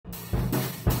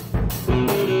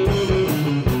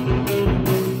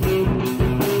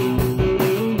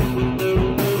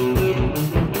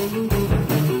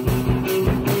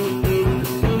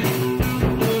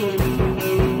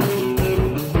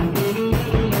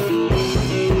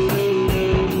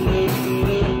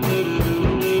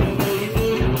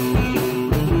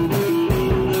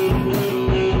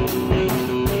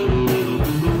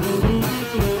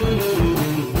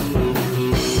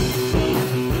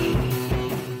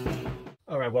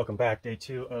Alright, welcome back. Day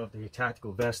 2 of the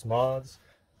tactical vest mods.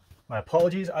 My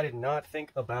apologies, I did not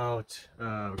think about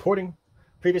recording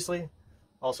previously.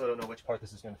 Also, I don't know which part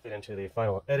this is going to fit into the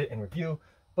final edit and review,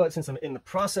 but since I'm in the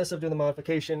process of doing the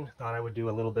modification, thought I would do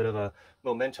a little bit of a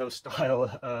memento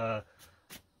style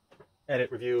edit,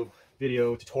 review,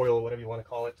 video, tutorial, whatever you want to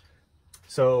call it.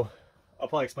 So I'll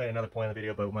probably explain another point in the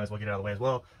video, but might as well get it out of the way as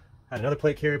well. Had another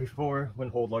plate carrier before,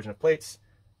 wouldn't hold large enough plates.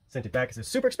 Sent it back because it's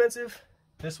super expensive.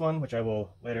 This one, which I will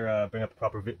later bring up a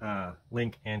proper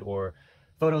link and or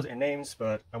photos and names,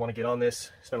 but I want to get on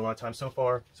this. Spent a lot of time so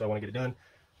far, so I want to get it done.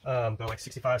 About like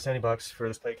 65, 70 bucks for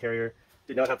this plate carrier.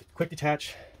 Did not have the quick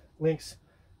detach links.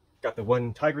 Got the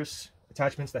one Tigris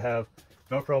attachments that have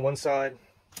Velcro on one side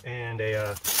and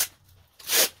a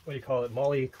what do you call it,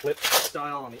 Molly clip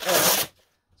style on the edge.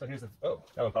 So here's the, oh,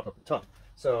 that one popped up at the top.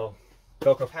 So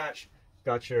Velcro patch,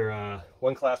 got your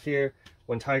one clasp here,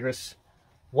 one Tigris.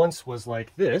 Once was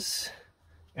like this,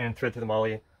 and thread through the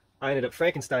Molly. I ended up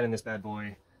Frankenstein in this bad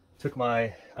boy. Took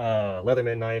my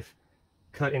Leatherman knife,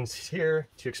 cut in here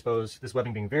to expose this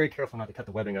webbing, being very careful not to cut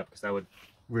the webbing up because that would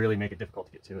really make it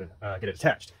difficult to get it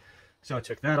attached. So I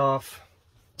took that off,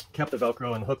 kept the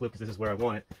Velcro and the hook loop because this is where I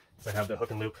want it. So I have the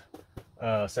hook and loop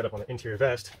set up on the interior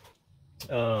vest.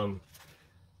 So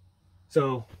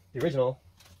the original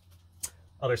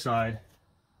other side.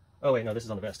 Oh wait, no, this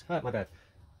is on the vest. My bad.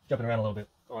 Jumping around a little bit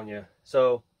on you.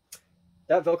 So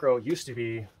that Velcro used to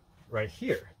be right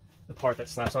here, the part that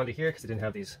snaps onto here because it didn't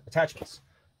have these attachments.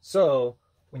 So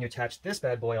when you attach this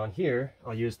bad boy on here,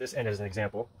 I'll use this end as an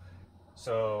example.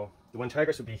 So the one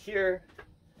Tigris would be here.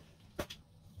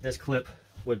 This clip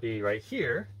would be right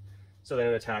here. So then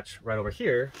it would attach right over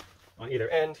here on either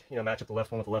end, you know, match up the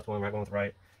left one with the left one, right one with the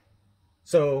right.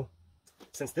 So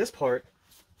since this part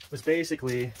was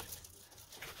basically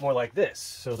more like this,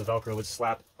 so the Velcro would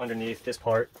slap underneath this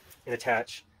part and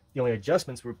attach. The only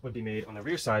adjustments would be made on the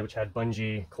rear side, which had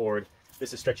bungee cord.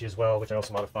 This is stretchy as well, which I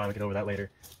also modify. We'll get over that later.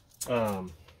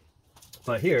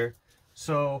 But here,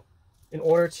 so in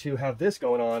order to have this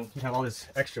going on, you have all this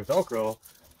extra Velcro,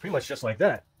 pretty much just like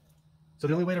that. So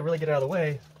the only way to really get it out of the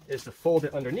way is to fold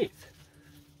it underneath.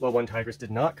 Well, one Tigris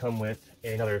did not come with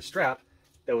another strap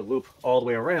that would loop all the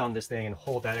way around this thing and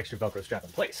hold that extra Velcro strap in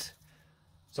place.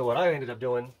 So what I ended up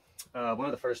doing, one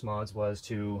of the first mods was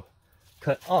to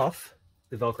cut off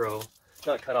the Velcro,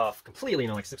 not cut off completely, you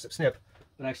know, like snip, snip, snip,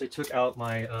 but I actually took out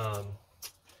my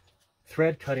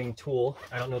thread cutting tool.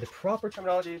 I don't know the proper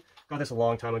terminology. Got this a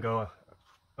long time ago.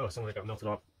 Oh, something like got melted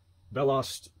off.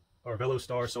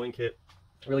 Velostar sewing kit.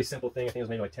 Really simple thing. I think it was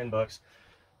maybe like 10 bucks.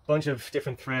 Bunch of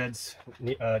different threads,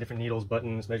 different needles,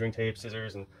 buttons, measuring tape,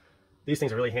 scissors, and these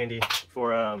things are really handy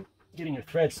for getting your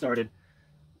thread started.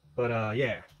 But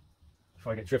yeah,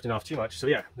 before I get drifting off too much. So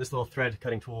yeah, this little thread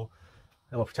cutting tool,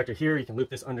 a little protector here. You can loop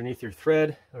this underneath your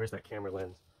thread. Where's that camera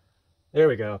lens? There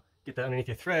we go. Get that underneath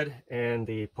your thread, and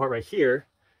the part right here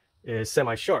is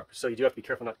semi-sharp. So you do have to be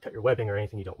careful not to cut your webbing or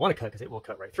anything you don't want to cut because it will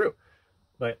cut right through.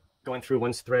 But going through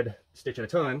one thread stitch at a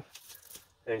time,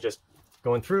 and just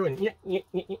going through and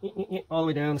all the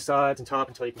way down the sides and top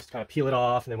until you can just kind of peel it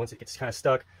off. And then once it gets kind of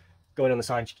stuck, going down the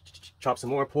side, chop some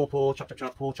more, pull, pull, chop, chop,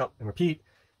 chop, pull, chop, and repeat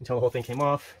until the whole thing came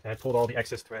off. And I pulled all the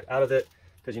excess thread out of it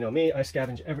because, you know me, I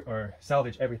salvage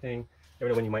everything. Never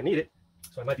know when you might need it.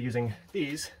 So I might be using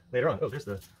these later on. Oh, there's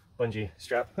the bungee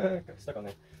strap. Got stuck on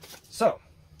there. So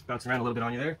bouncing around a little bit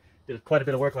on you there. Did quite a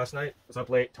bit of work last night. Was up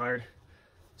late, tired.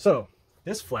 So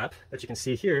this flap that you can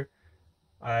see here,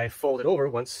 I folded over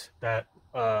once that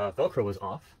Velcro was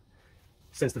off.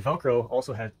 Since the Velcro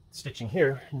also had stitching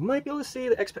here, you might be able to see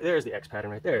the X. There's the X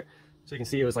pattern right there. So you can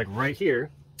see it was like right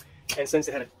here. And since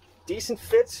it had a decent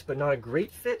fit, but not a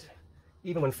great fit,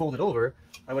 even when folded over,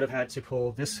 I would have had to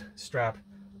pull this strap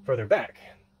further back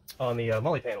on the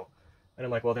Molly panel. And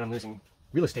I'm like, well, then I'm losing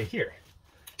real estate here.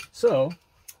 So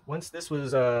once this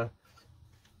was, the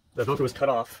Velcro was cut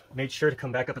off, made sure to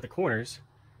come back up at the corners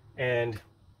and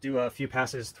do a few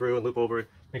passes through and loop over,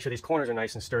 make sure these corners are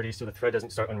nice and sturdy so the thread doesn't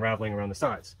start unraveling around the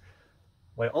sides.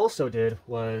 What I also did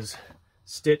was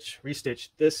restitch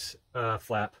this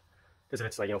flap, because if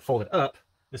it's like, you know, folded up,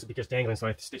 this would be just dangling. So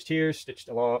I stitched here, stitched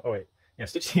along, oh wait, yeah,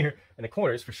 stitched here in the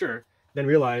corners for sure. Then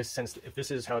realized, since if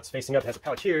this is how it's facing up, it has a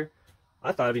pouch here,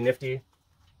 I thought it'd be nifty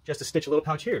just to stitch a little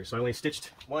pouch here. So I only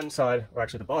stitched one side, or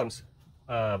actually the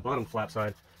bottom flap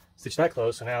side, stitched that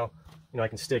closed. So now, you know, I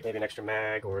can stick maybe an extra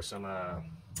mag or some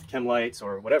chem lights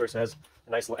or whatever, so it has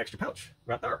a nice little extra pouch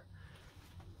right there.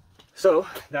 So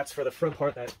that's for the front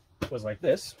part that was like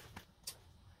this.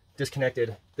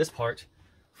 Disconnected this part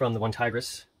from the one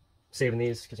Tigris, saving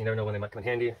these because you never know when they might come in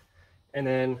handy. And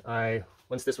then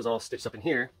once this was all stitched up in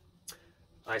here,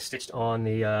 I stitched on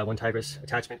the one tigress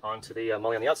attachment onto the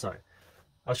molly on the outside.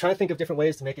 I was trying to think of different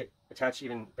ways to make it attach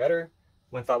even better.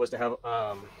 One thought was to have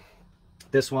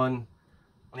this one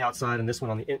on the outside and this one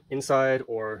on the inside,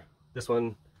 or this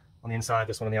one on the inside,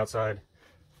 this one on the outside.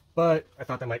 But I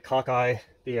thought that might cockeye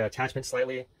the attachment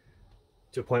slightly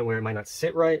to a point where it might not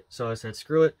sit right. So I said,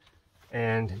 screw it,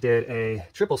 and did a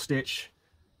triple stitch.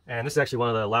 And this is actually one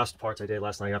of the last parts I did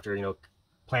last night after, you know,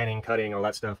 planning, cutting, all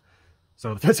that stuff.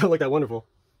 So the threads don't look that wonderful.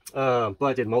 But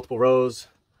I did multiple rows,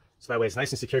 so that way it's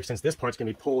nice and secure. Since this part's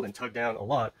gonna be pulled and tugged down a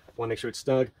lot, I wanna make sure it's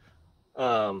snug.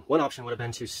 One option would have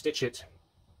been to stitch it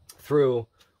through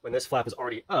when this flap is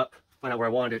already up, find out where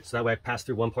I wanted it, so that way I pass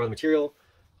through one part of the material.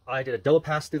 I did a double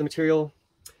pass through the material.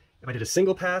 If I did a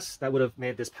single pass, that would have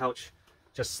made this pouch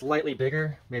just slightly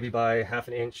bigger, maybe by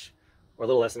 1/2 inch or a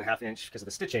little less than 1/2 inch because of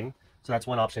the stitching. So that's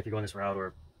one option if you're going this route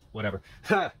or whatever.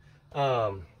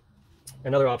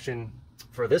 Another option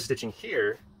for this stitching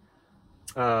here,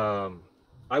 I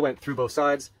went through both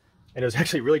sides, and it was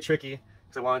actually really tricky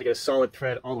because I wanted to get a solid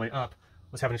thread all the way up.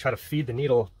 I was having to try to feed the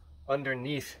needle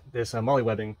underneath this molly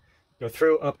webbing, go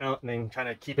through, up, out, and then kind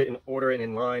of keep it in order and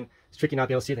in line. It's tricky not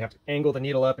being able to see it. They have to angle the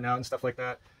needle up and out and stuff like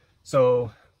that.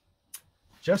 So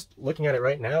just looking at it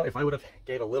right now, if I would have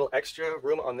gave a little extra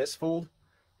room on this fold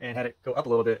and had it go up a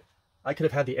little bit, I could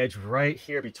have had the edge right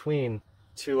here between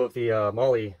two of the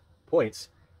molly points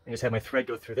and just had my thread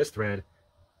go through this thread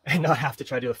and not have to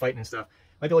try to do the fighting and stuff.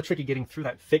 Might be a little tricky getting through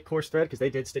that thick coarse thread because they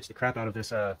did stitch the crap out of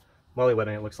this molly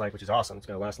webbing, it looks like, which is awesome. It's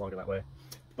going to last longer that way.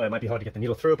 But it might be hard to get the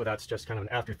needle through, but that's just kind of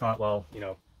an afterthought while, you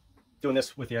know, doing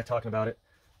this with you, talking about it.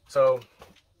 So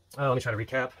let me try to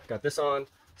recap. Got this on,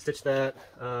 stitched that.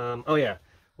 Oh yeah,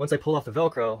 once I pulled off the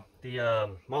Velcro,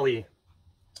 the molly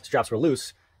straps were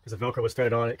loose because the Velcro was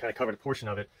threaded on it, kind of covered a portion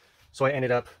of it. So I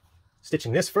ended up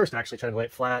stitching this first, actually trying to lay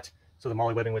it flat so the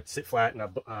molly webbing would sit flat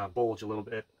and bulge a little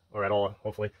bit, or at all,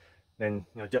 hopefully. Then,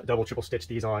 you know, double, triple stitch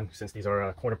these on since these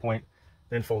are corner point,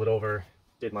 then fold it over,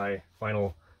 did my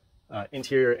final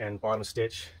interior and bottom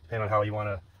stitch, depending on how you want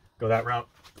to go that route.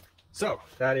 So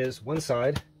that is one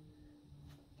side.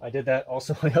 I did that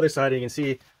also on the other side, and you can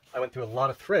see I went through a lot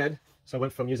of thread. So I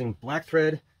went from using black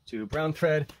thread to brown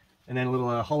thread, and then a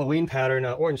little Halloween pattern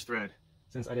orange thread,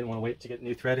 since I didn't want to wait to get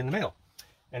new thread in the mail.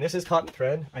 And this is cotton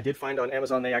thread. I did find on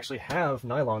Amazon they actually have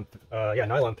nylon,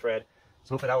 nylon thread.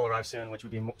 So hopefully that will arrive soon, which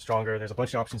would be stronger. There's a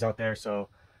bunch of options out there, so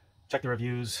check the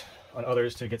reviews on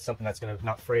others to get something that's going to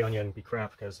not fray on you and be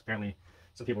crap, because apparently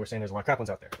some people were saying there's a lot of crap ones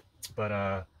out there.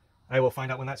 But I will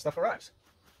find out when that stuff arrives.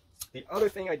 The other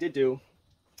thing I did do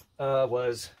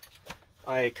was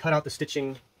I cut out the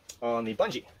stitching on the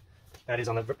bungee. That is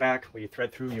on the back where you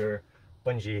thread through your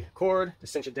bungee cord to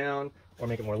cinch it down or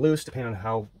make it more loose, depending on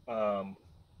how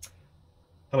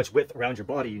much width around your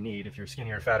body you need. If you're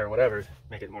skinny or fat or whatever,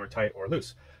 make it more tight or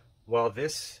loose. Well,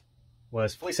 this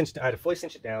was fully cinched. I had to fully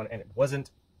cinch it down, and it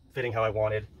wasn't fitting how I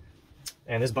wanted.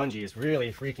 And this bungee is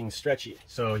really freaking stretchy,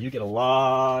 so you get a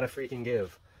lot of freaking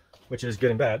give, which is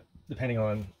good and bad, depending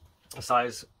on the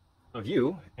size of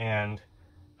you and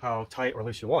how tight or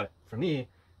loose you want it. For me,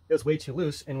 it was way too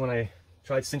loose, and when I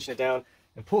tried cinching it down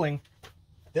and pulling,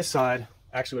 this side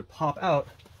actually would pop out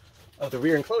of the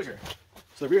rear enclosure.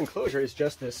 So the rear enclosure is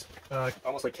just this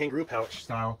almost like kangaroo pouch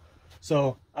style.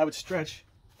 So I would stretch,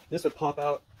 this would pop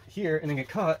out here and then get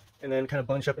caught and then kind of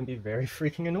bunch up and be very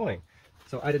freaking annoying.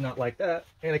 So I did not like that,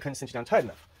 and I couldn't cinch it down tight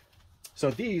enough. So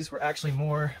these were actually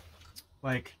more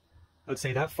like, I would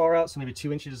say that far out, so maybe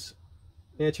 2 inches,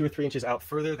 2 or 3 inches out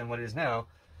further than what it is now.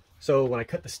 So when I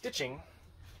cut the stitching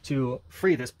to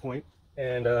free this point,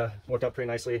 and worked out pretty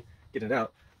nicely getting it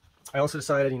out, I also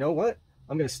decided, you know what?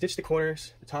 I'm going to stitch the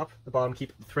corners, the top, the bottom,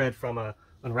 keep the thread from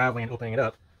unraveling and opening it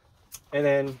up, and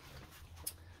then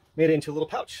made it into a little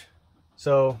pouch.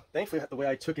 So thankfully, the way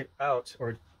I took it out,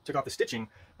 or took off the stitching,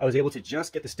 I was able to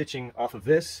just get the stitching off of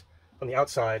this from the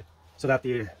outside, so that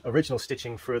the original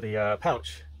stitching for the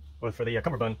pouch, or for the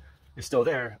cummerbund, is still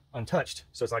there, untouched,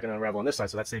 so it's not going to unravel on this side.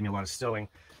 So that saved me a lot of sewing,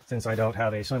 since I don't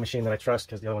have a sewing machine that I trust,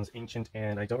 because the other one's ancient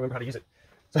and I don't remember how to use it.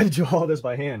 So I had to do all this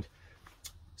by hand.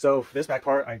 So for this back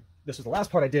part, this was the last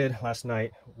part I did last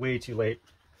night, way too late,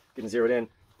 getting zeroed in.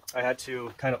 I had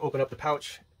to kind of open up the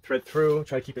pouch, thread through,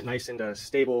 try to keep it nice and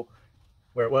stable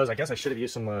where it was. I guess I should have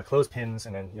used some clothespins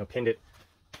and then, you know, pinned it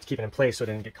to keep it in place so it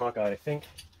didn't get cockeyed, I think.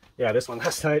 Yeah, this one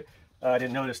last night, I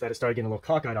didn't notice that it started getting a little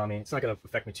cockeyed on me. It's not going to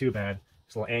affect me too bad,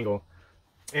 just a little angle.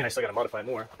 And I still got to modify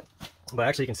more. But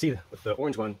actually you can see with the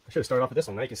orange one, I should have started off with this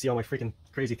one. Now you can see all my freaking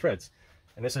crazy threads.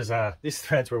 And this is, these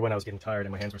threads were when I was getting tired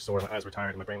and my hands were sore, my eyes were tired,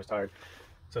 and my brain was tired.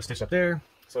 So I stitched up there.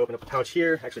 So I opened up the pouch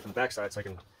here, actually from the back side, so I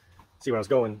can see where I was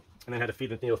going. And then I had to feed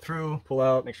the needle through, pull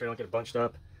out, make sure I don't get it bunched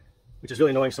up. which is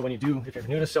really annoying. So when you do, if you're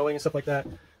new to sewing and stuff like that,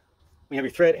 when you have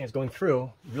your thread and it's going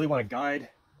through, you really want to guide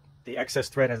the excess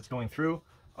thread as it's going through.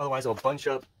 Otherwise it'll bunch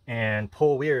up and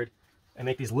pull weird and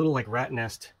make these little like rat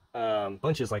nest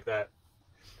bunches like that.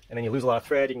 And then you lose a lot of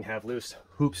thread. You can have loose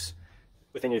hoops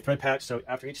within your thread patch. So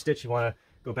after each stitch, you want to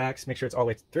go back, make sure it's all the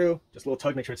way through. Just a little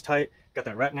tug, make sure it's tight. Got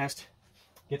that rat nest.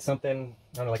 Get something,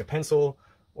 I don't know, like a pencil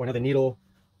or another needle.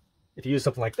 If you use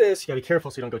something like this, you gotta be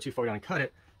careful so you don't go too far down and cut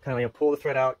it. Kind of pull the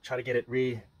thread out, try to get it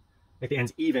make the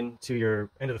ends even to your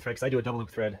end of the thread, because I do a double loop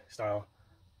thread style,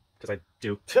 because I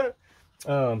do.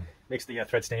 Makes the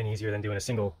thread staying easier than doing a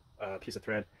single piece of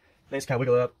thread. Then just kind of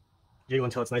wiggle it up, jiggle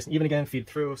until it's nice and even again, feed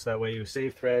through, so that way you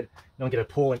save thread. You don't get a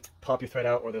pull and pop your thread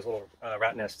out, or those little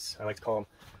rat nests, I like to call them.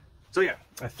 So yeah,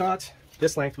 I thought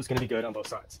this length was going to be good on both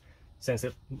sides, since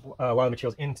a lot of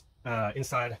material's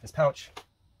inside this pouch,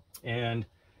 and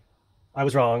I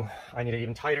was wrong. I need it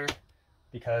even tighter,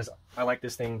 because I like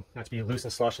this thing not to be loose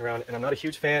and sloshing around, and I'm not a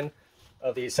huge fan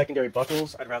of these secondary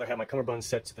buckles. I'd rather have my cummerbund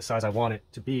set to the size I want it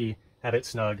to be, have it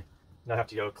snug, not have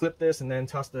to go clip this and then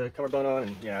toss the cummerbund on.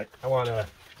 And yeah, I want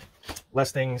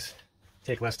less things,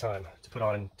 take less time to put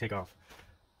on and take off.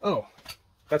 Oh,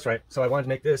 that's right. So I wanted to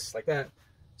make this like that.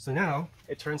 So now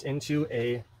it turns into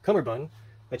a cummerbund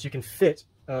that you can fit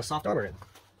soft armor in,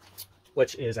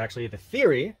 which is actually the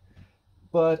theory,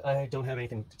 but I don't have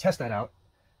anything to test that out.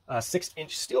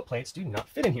 6-inch steel plates do not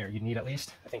fit in here. You need at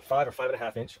least, I think, 5 or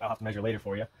 5.5 inch. I'll have to measure later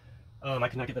for you. I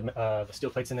could not get the steel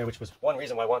plates in there, which was one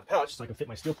reason why I want the pouch, so I can fit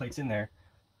my steel plates in there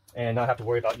and not have to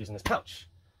worry about using this pouch.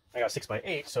 I got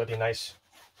 6x8, so it'd be a nice,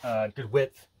 good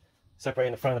width,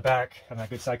 separating the front and the back, having that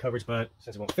good side coverage, but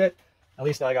since it won't fit, at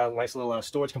least now I got a nice little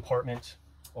storage compartment,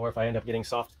 or if I end up getting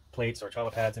soft plates or trauma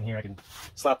pads in here, I can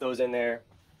slap those in there.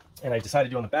 And I decided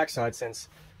to do on the back side, since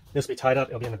this will be tied up,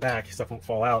 it'll be in the back, stuff won't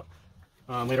fall out.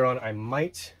 Later on,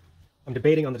 I'm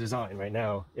debating on the design right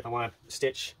now, if I want to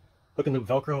stitch hook and loop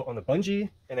Velcro on the bungee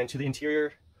and then to the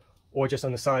interior, or just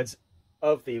on the sides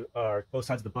of the, both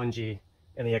sides of the bungee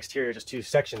and the exterior, just 2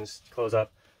 sections to close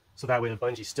up, so that way the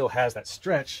bungee still has that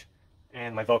stretch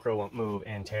and my Velcro won't move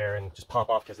and tear and just pop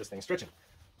off because this thing's stretching.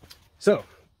 So,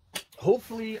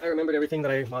 hopefully I remembered everything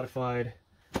that I modified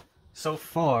so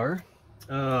far.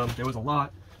 There was a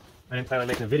lot. I didn't plan on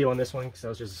making a video on this one because I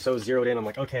was just so zeroed in. I'm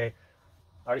like, okay,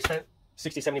 I already spent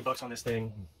 60, 70 bucks on this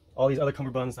thing. All these other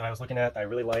cummerbunds that I was looking at, I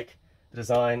really like the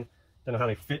design. Don't know how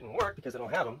they fit and work because I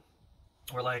don't have them.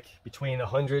 Were like between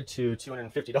 $100 to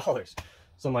 $250.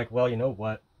 So I'm like, well, you know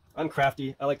what? I'm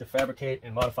crafty. I like to fabricate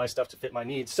and modify stuff to fit my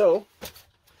needs. So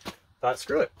thought,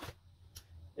 screw it.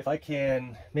 If I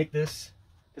can make this,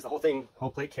 because the whole thing, whole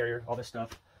plate carrier, all this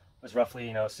stuff was roughly,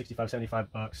 you know, 65,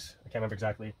 75 bucks. I can't remember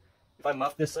exactly. If I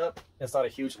muff this up, it's not a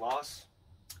huge loss,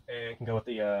 and can go with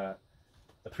the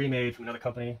pre-made from another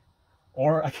company,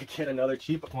 or I could get another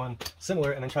cheap one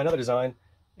similar and then try another design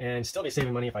and still be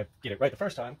saving money if I get it right the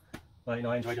first time. But you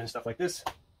know, I enjoy doing stuff like this.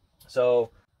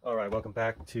 So all right, welcome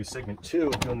back to segment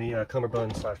 2 on the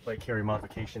cummerbund / plate carrier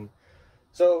modification.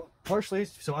 So partially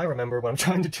so I remember what I'm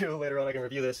trying to do. Later on I can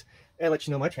review this and let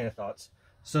you know my train of thoughts.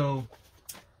 So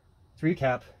to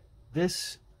recap,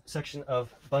 this section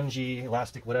of bungee,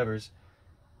 elastic, whatever's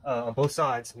on both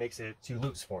sides makes it 2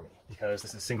 loops for me, because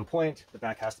this is a single point. The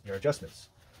back has to be our adjustments.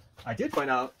 I did find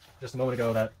out just a moment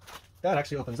ago that that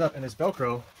actually opens up, and this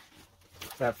Velcro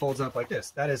that folds up like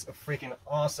this. That is a freaking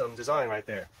awesome design right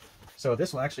there. So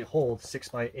this will actually hold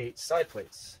 6x8 side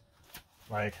plates,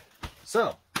 like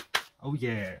so. Oh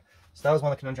yeah. So that was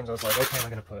one of the conundrums. I was like, okay, am I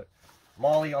going to put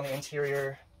Molly on the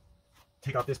interior,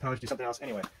 take off this pouch, do something else?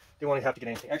 Anyway, didn't want to have to get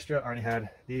anything extra. I already had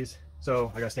these,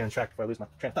 so I got to stay on track before I lose my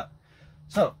train of thought.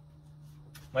 So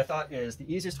my thought is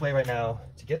the easiest way right now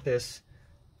to get this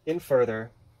in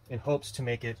further in hopes to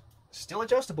make it still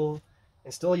adjustable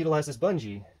and still utilize this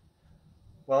bungee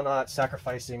while not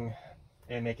sacrificing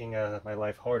and making my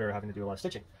life harder, having to do a lot of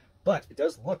stitching. But it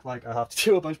does look like I'll have to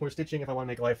do a bunch more stitching if I want to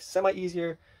make life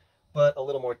semi-easier, but a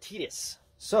little more tedious.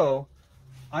 So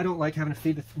I don't like having to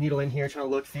feed the needle in here, trying to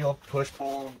look, feel, push,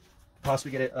 pull,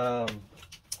 possibly get it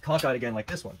cockeyed again like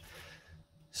this one.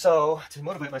 So to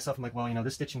motivate myself, I'm like, well, you know,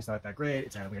 this stitching's not that great.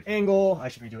 It's at a weird angle. I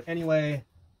should redo it anyway.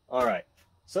 All right.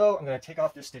 So I'm going to take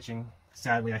off this stitching.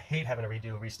 Sadly, I hate having to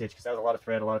restitch because that was a lot of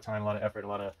thread, a lot of time, a lot of effort,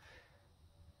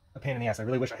 a pain in the ass. I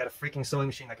really wish I had a freaking sewing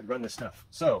machine that could run this stuff.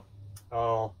 So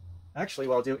actually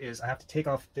what I'll do is I have to take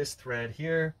off this thread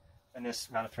here and this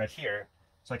amount of thread here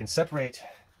so I can separate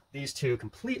these two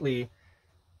completely,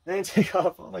 then take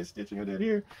off all my stitching I did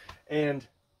here. And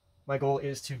my goal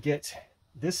is to get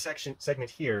this segment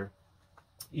here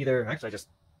either, actually I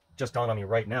just dawned on me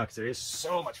right now because there is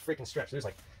so much freaking stretch. There's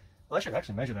like, well, I should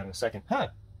actually measure that in a second. Huh.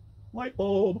 light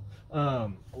bulb. A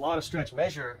lot of stretch,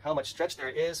 measure how much stretch there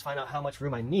is, find out how much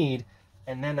room I need,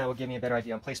 and then that will give me a better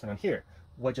idea on placement on here.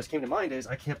 What just came to mind is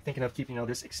I kept thinking of keeping,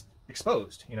 this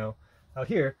exposed, out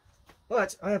here,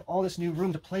 but I have all this new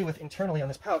room to play with internally on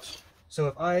this pouch. So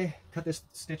if I cut this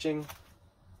stitching,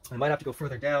 I might have to go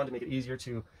further down to make it easier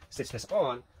to stitch this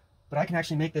on, but I can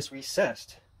actually make this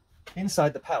recessed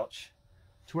inside the pouch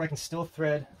to where I can still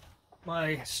thread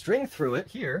my string through it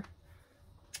here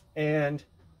and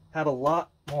have a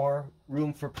lot more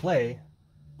room for play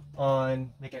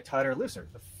on making it tighter or looser.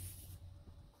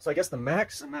 So I guess the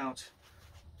max amount,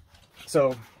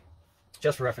 so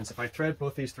just for reference, if I thread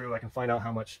both these through, I can find out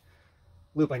how much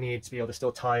loop I need to be able to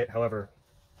still tie it however.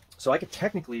 So I could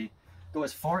technically go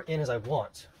as far in as I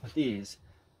want with these,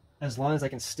 as long as I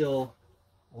can still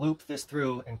loop this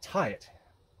through and tie it.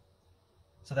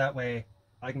 So that way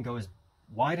I can go as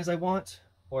wide as I want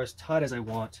or as tight as I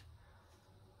want,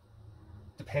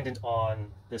 dependent on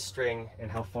this string and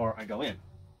how far I go in,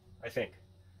 I think.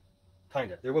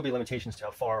 Kinda. There will be limitations to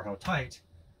how far or how tight.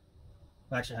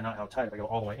 Actually, not how tight. If I go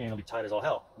all the way in, it'll be tight as all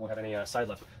hell. I won't have any side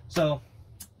left. So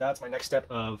that's my next step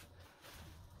of,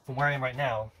 from where I am right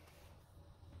now,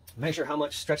 measure how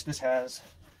much stretch this has.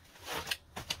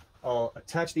 I'll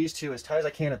attach these two as tight as I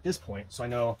can at this point, so I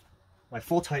know my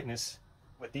full tightness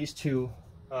with these two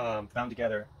bound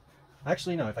together.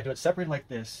 Actually, no, if I do it separated like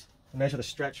this, measure the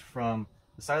stretch from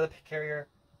the side of the carrier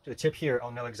to the tip here,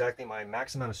 I'll know exactly my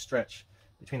max amount of stretch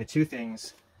between the two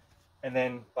things. And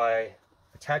then by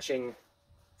attaching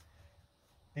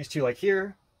these two like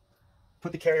here,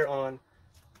 put the carrier on,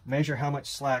 measure how much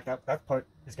slack. That part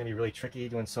is going to be really tricky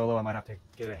doing solo. I might have to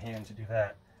get a hand to do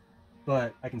that.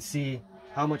 But I can see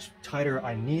how much tighter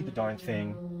I need the darn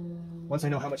thing. Once I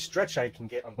know how much stretch I can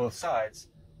get on both sides,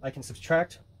 I can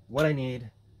subtract what I need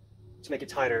to make it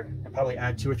tighter and probably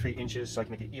add 2 or 3 inches so I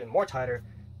can make it even more tighter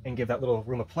and give that little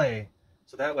room of play.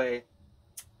 So that way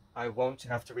I won't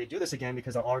have to redo this again,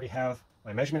 because I already have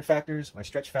my measurement factors, my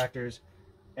stretch factors,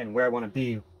 and where I want to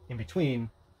be in between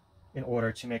in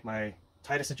order to make my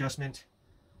tightest adjustment.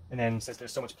 And then since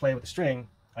there's so much play with the string,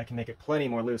 I can make it plenty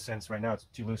more loose, since right now it's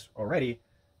too loose already.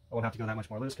 I won't have to go that much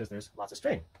more loose because there's lots of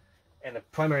string. And the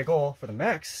primary goal for the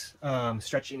max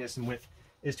stretchiness and width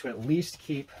is to at least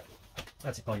keep,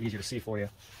 that's probably easier to see for you,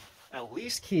 at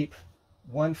least keep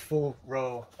 1 full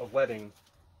row of webbing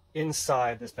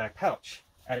inside this back pouch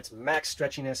at its max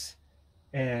stretchiness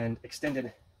and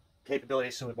extended capability,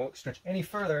 so it won't stretch any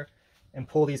further and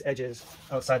pull these edges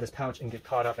outside this pouch and get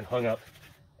caught up and hung up.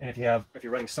 And if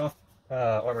you're running soft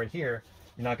armor in here,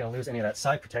 you're not going to lose any of that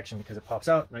side protection because it pops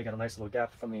out. Now you got a nice little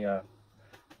gap from the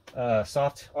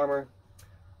soft armor.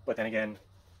 But then again,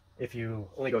 if you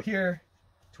only go here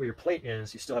to where your plate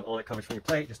is, you still have all that coverage from your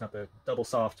plate, just not the double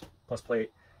soft plus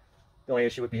plate. The only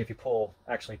issue would be if you pull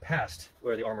actually past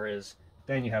where the armor is,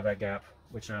 then you have that gap,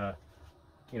 which is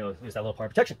that little part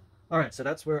of protection. All right, so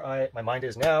that's where my mind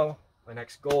is now. My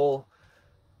next goal,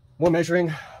 more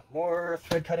measuring, more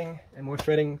thread cutting, and more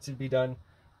threading to be done.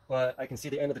 But I can see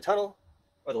the end of the tunnel,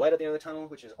 or the light at the end of the tunnel,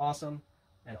 which is awesome.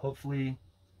 And hopefully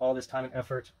all this time and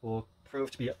effort will prove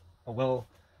to be a well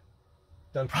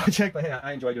done project. But hey,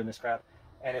 I enjoy doing this crap.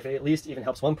 And if it at least even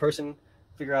helps one person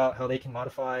figure out how they can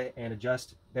modify and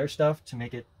adjust their stuff to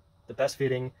make it the best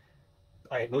fitting,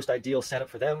 most ideal setup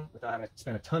for them without having to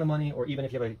spend a ton of money, or even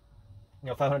if you have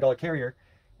a $500 carrier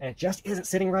and it just isn't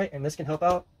sitting right and this can help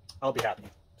out, I'll be happy.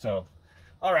 So,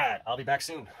 all right, I'll be back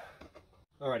soon.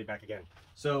 Alrighty, back again.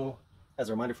 So, as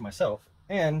a reminder for myself,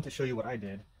 and to show you what I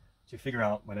did to figure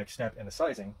out my next step in the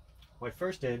sizing, what I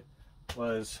first did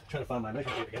was trying to find my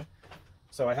measuring tape again.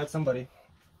 So I had somebody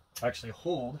actually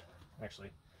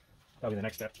that'll be the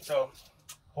next step. So,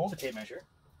 hold the tape measure.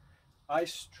 I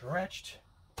stretched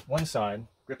one side,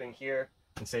 gripping here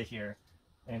and say here,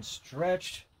 and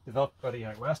stretched the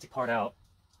elastic part out.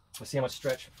 Let's see how much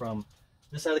stretch from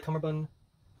this side of the cummerbund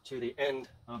to the end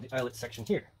of the eyelet section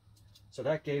here. So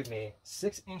that gave me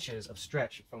 6 inches of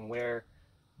stretch from where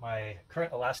my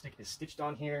current elastic is stitched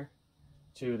on here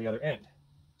to the other end.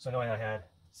 So knowing I had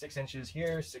 6 inches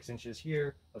here, 6 inches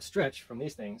here of stretch from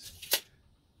these things,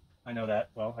 I know that,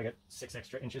 well, I get 6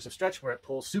 extra inches of stretch where it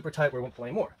pulls super tight where it won't pull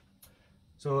anymore.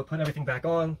 So I put everything back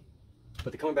on,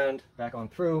 put the cummerbund back on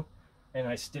through, and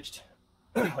I stitched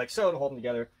like so to hold them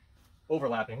together,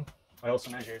 overlapping. I also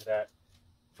measured that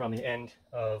from the end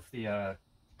of the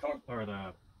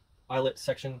the eyelet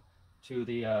section to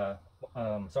the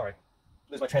sorry,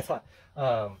 lose my train of thought.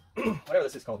 Whatever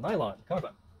this is called, nylon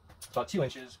cummerbund. About 2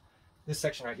 inches. This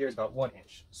section right here is about 1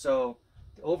 inch. So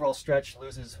the overall stretch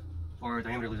loses, or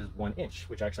diameter loses 1 inch,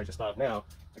 which actually I just thought of now.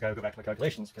 I gotta go back to my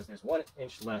calculations because there's 1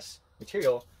 inch less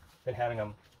material than having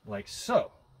them like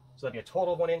so. So that'd be a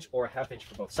total of 1 inch or a ½ inch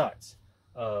for both sides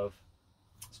of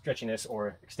stretchiness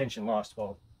or extension lost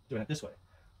while doing it this way.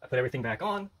 I put everything back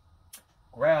on,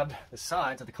 grabbed the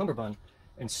sides of the cummerbund,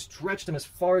 and stretched them as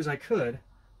far as I could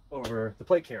over the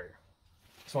plate carrier.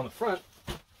 So on the front,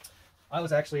 I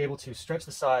was actually able to stretch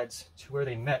the sides to where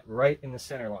they met right in the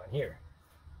center line here.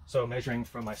 So measuring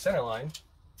from my center line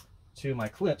to my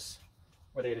clips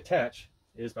where they'd attach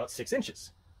is about 6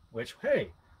 inches, which, hey,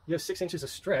 you have 6 inches of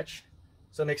stretch,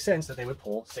 so it makes sense that they would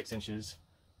pull 6 inches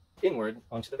inward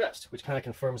onto the vest, which kind of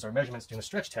confirms our measurements during the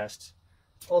stretch tests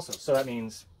also. So that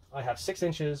means I have 6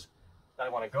 inches that I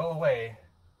want to go away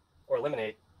or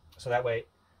eliminate, so that way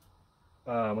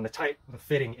when the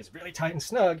fitting is really tight and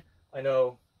snug, I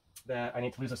know that I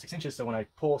need to lose those 6 inches. So when I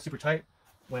pull super tight,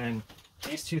 when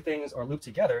these two things are looped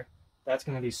together, that's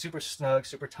going to be super snug,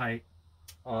 super tight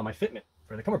on my fitment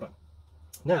for the cummerbund.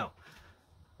 Now,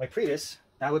 like previous,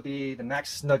 that would be the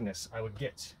max snugness I would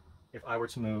get if I were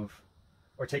to move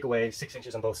or take away 6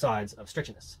 inches on both sides of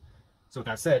stretchiness. So with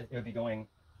that said, it would be going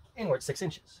inward 6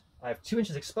 inches. I have 2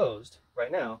 inches exposed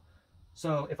right now,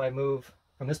 so if I move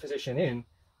from this position in,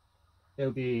 it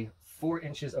would be 4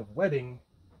 inches of webbing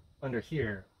under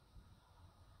here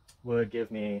would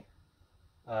give me,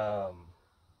 was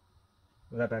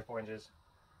that back 4 inches?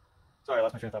 Sorry, I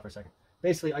lost my train of thought for a second.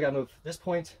 Basically, I gotta move this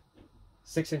point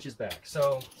 6 inches back.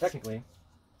 So technically,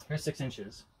 here's 6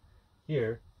 inches.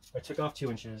 Here, I took off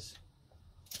 2 inches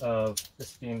of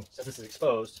this being, since this is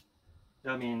exposed,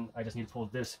 that would mean I just need to pull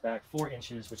this back 4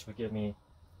 inches, which would give me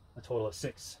a total of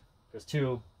 6. There's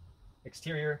 2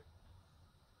 exterior,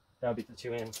 that would be the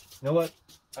 2 in. You know what?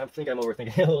 I think I'm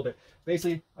overthinking it a little bit.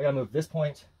 Basically, I gotta move this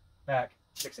point back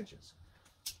 6 inches.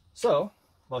 So,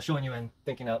 while showing you and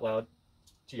thinking out loud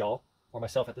to y'all, or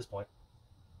myself at this point,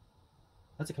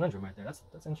 that's a conundrum right there.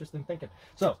 That's interesting thinking.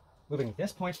 So, moving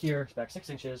this point here back 6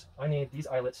 inches, I need these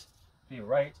eyelets to be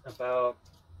right about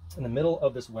in the middle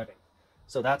of this webbing.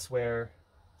 So that's where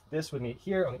this would meet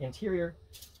here on the interior.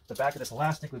 The back of this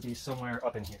elastic would be somewhere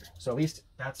up in here. So at least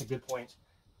that's a good point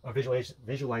of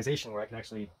visualization where I can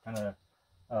actually kind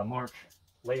of mark,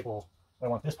 label what I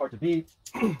want this part to be,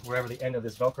 wherever the end of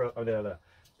this Velcro or the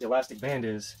elastic band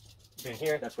is in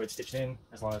here. That's where it's stitched in,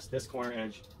 as long as this corner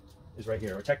edge is right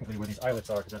here, or technically where these eyelets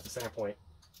are, because that's the center point,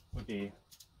 would be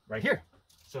right here.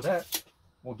 So that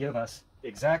will give us the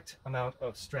exact amount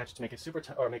of stretch to make it super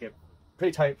tight, or make it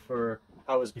pretty tight for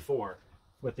how it was before,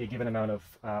 with the given amount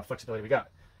of flexibility we got.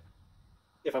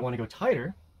 If I want to go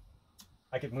tighter,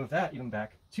 I could move that even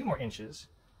back 2 more inches,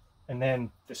 and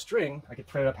then the string, I could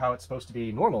thread it up how it's supposed to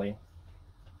be normally,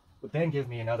 would then give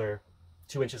me another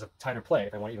 2 inches of tighter play.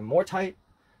 If I want even more tight,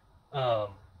 I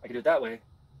could do it that way,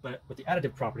 but with the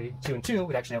additive property, 2 and 2,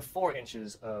 we'd actually have 4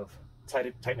 inches of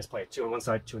tightness play, 2 on one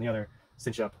side, 2 on the other,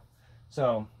 cinch up.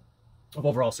 So, of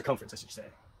overall circumference, I should say.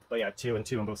 But yeah, 2 and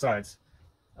 2 on both sides,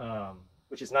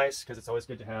 which is nice because it's always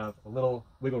good to have a little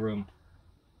wiggle room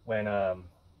when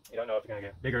you don't know if you're going to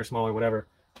get bigger or smaller, whatever.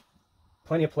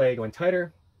 Plenty of play going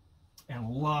tighter, and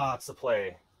lots of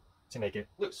play to make it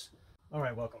loose. All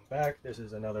right, welcome back. This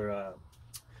is another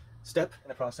step in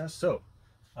the process. So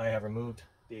I have removed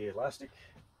the elastic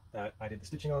that I did the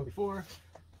stitching on before,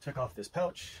 took off this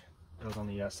pouch that was on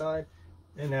the side,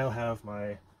 and now have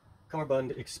my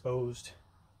cummerbund exposed.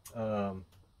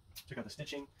 Took out the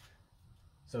stitching.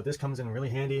 So this comes in really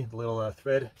handy, the little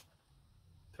thread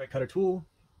cutter tool.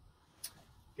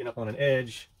 Getting up on an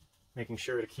edge, making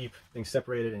sure to keep things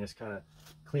separated and just kind of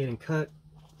clean and cut,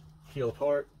 peel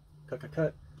apart,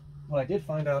 cut. What I did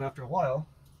find out after a while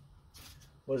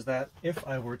was that if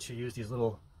I were to use these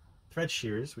little thread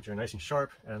shears, which are nice and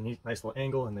sharp at a nice little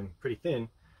angle and then pretty thin,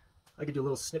 I could do a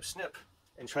little snip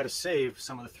and try to save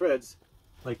some of the threads,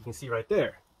 like you can see right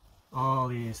there. All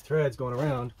these threads going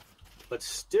around, but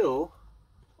still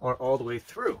are all the way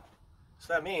through.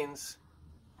 So that means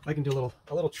I can do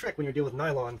a little trick when you're dealing with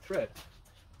nylon thread.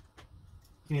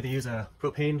 You can either use a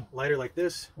propane lighter like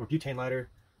this, or butane lighter,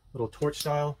 little torch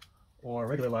style, or a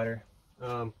regular lighter.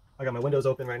 I got my windows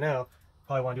open right now.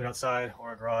 Probably want to do it outside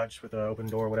or a garage with an open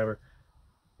door or whatever.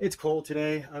 It's cold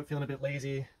today. I'm feeling a bit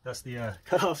lazy. That's the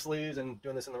cut-off sleeves and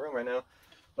doing this in the room right now.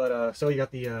 But so you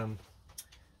got the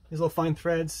these little fine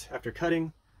threads after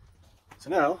cutting. So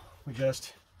now we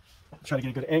just try to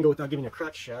get a good angle without giving you a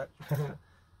crotch shot.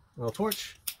 A little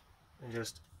torch, and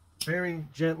just very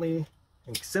gently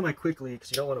and semi-quickly, because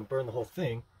you don't want to burn the whole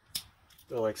thing,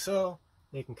 go like so.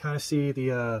 And you can kind of see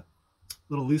the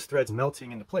little loose threads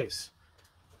melting into place.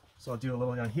 So I'll do a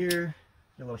little down here,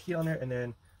 get a little heat on there, and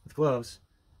then with gloves,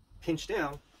 pinch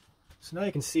down. So now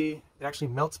you can see it actually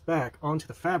melts back onto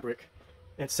the fabric,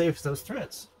 and it saves those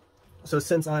threads. So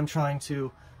since I'm trying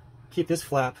to keep this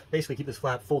flap, basically keep this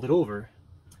flap folded over.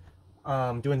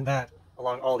 Doing that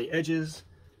along all the edges.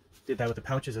 Did that with the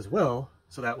pouches as well,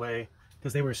 so that way,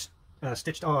 because they were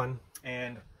stitched on,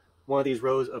 and one of these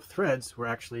rows of threads were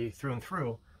actually through and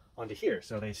through onto here.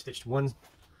 So they stitched one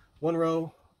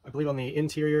row, I believe, on the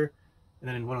interior, and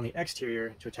then one on the exterior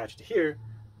to attach it to here.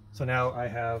 So now I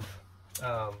have,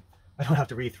 I don't have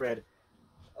to rethread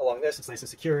along this. It's nice and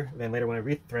secure. And then later when I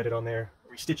rethread it on there,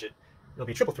 restitch it, it'll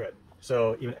be triple thread.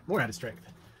 So even more added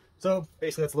strength. So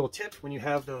basically that's a little tip when you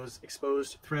have those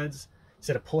exposed threads,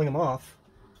 instead of pulling them off,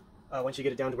 once you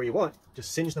get it down to where you want,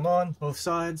 just singe them on both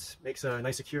sides. Makes a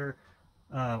nice secure,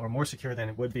 or more secure than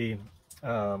it would be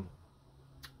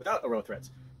without a row of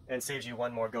threads, and saves you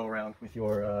one more go around with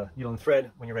your needle and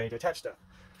thread when you're ready to attach stuff.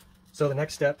 So the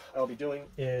next step I'll be doing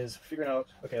is figuring out,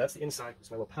 okay, that's the inside, it's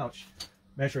my little pouch.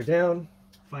 Measure it down,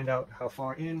 find out how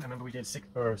far in. I remember we did 6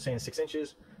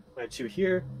 inches. I had 2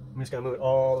 here. I'm just gonna move it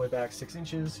all the way back 6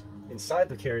 inches inside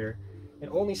the carrier, and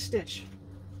only stitch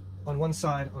on one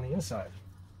side on the inside.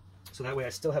 So that way I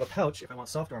still have a pouch if I want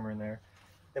soft armor in there.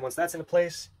 Then once that's into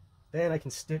place, then I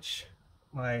can stitch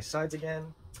my sides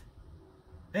again.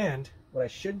 And what I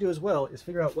should do as well is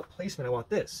figure out what placement I want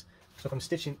this. So if I'm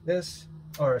stitching this,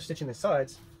 or stitching the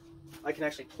sides, I can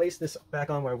actually place this back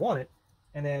on where I want it,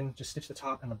 and then just stitch the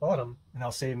top and the bottom, and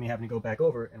that'll save me having to go back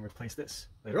over and replace this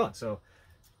later on. So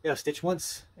yeah, stitch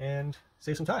once and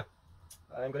save some time.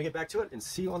 I'm going to get back to it and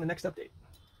see you on the next update.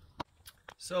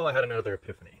 So I had another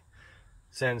epiphany.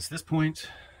 Since this point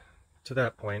to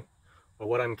that point, well,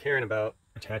 what I'm caring about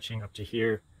attaching up to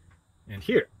here and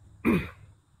here.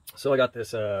 So I got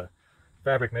this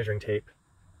fabric measuring tape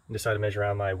and decided to measure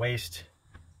around my waist.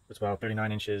 It's about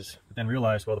 39 inches, but then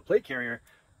realized, well, the plate carrier,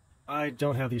 I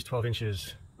don't have these 12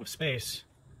 inches of space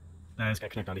that is going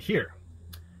to connect onto here.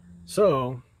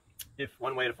 So if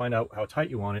one way to find out how tight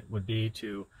you want it would be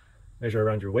to measure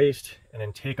around your waist and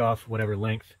then take off whatever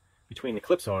length between the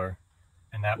clips are,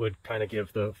 and that would kind of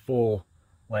give the full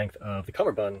length of the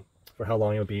cummerbund for how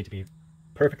long it would be to be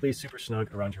perfectly super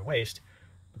snug around your waist.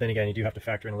 But then again, you do have to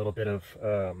factor in a little bit of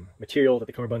material that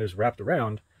the cummerbund is wrapped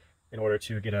around in order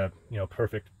to get a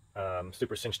perfect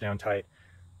super cinched down tight.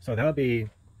 So that would be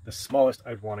the smallest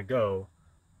I'd want to go,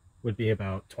 would be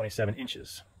about 27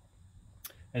 inches.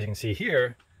 As you can see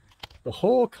here, the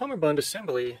whole cummerbund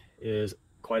assembly is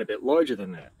quite a bit larger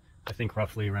than that. I think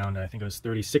roughly around, I think it was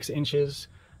 36 inches.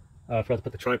 I forgot to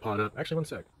put the tripod up. Actually, one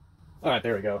sec. All right,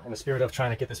 there we go. In the spirit of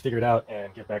trying to get this figured out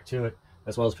and get back to it,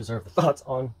 as well as preserve the thoughts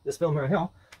on this film right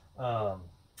now,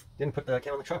 didn't put the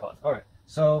camera on the tripod. All right,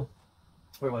 so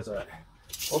where was I?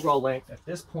 Overall length at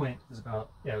this point is about,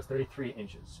 yeah, it was 33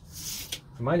 inches.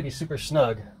 For mine to be super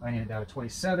snug, I need it down to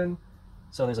 27.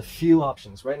 So there's a few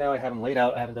options. Right now I have them laid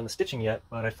out. I haven't done the stitching yet,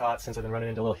 but I thought, since I've been running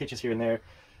into little hitches here and there,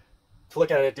 to look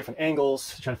at it at different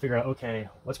angles, to try to figure out, okay,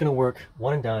 what's going to work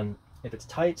one and done. If it's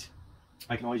tight,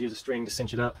 I can always use a string to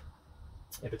cinch it up.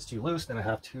 If it's too loose, then I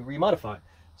have to remodify.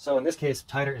 So in this case,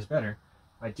 tighter is better.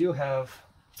 I do have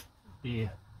the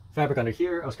fabric under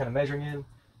here. I was kind of measuring in.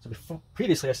 So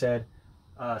previously I said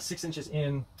 6 inches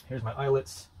in, here's my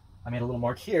eyelets. I made a little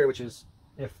mark here, which is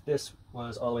if this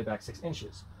was all the way back 6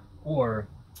 inches. Or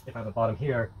if I have a bottom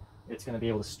here, it's going to be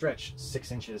able to stretch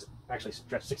 6 inches, actually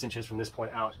stretch 6 inches from this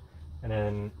point out. And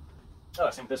then,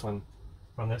 same with this one,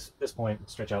 from this point,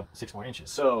 stretch out 6 more inches.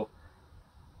 So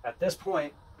at this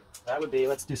point, that would be,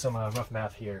 let's do some rough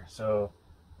math here. So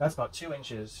that's about 2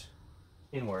 inches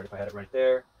inward if I had it right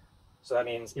there. So that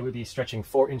means it would be stretching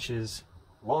 4 inches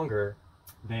longer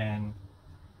than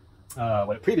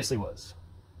what it previously was.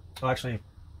 Well, actually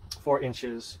 4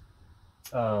 inches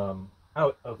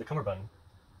out of the cummerbund,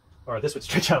 or this would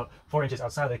stretch out 4 inches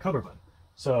outside of the cummerbund.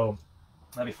 So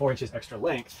that'd be 4 inches extra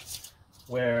length,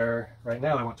 where right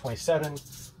now I want 27,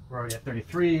 we're already at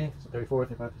 33, so 34,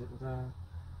 35, 35.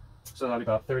 So that'd be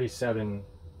about 37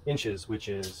 inches, which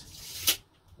is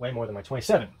way more than my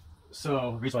 27.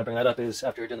 So the reason why I bring that up is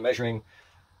after you're doing the measuring,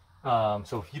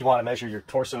 so you'd want to measure your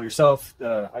torso yourself,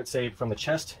 I'd say from the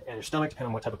chest and your stomach, depending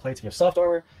on what type of plates. If you have soft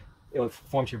armor, it would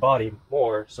form to your body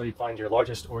more, so you find your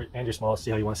largest and your smallest,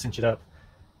 see how you want to cinch it up.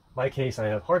 In my case, I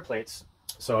have hard plates,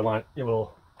 so it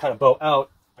will kind of bow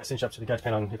out. I cinch up to the gut,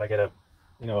 depending on if I get a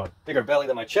bigger belly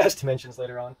than my chest dimensions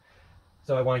later on.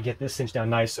 So I want to get this cinched down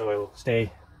nice so it will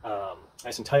stay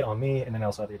nice and tight on me, and then I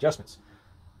also have the adjustments.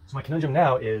 So my conundrum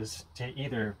now is to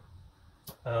either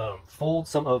fold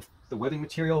some of the webbing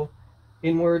material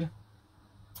inward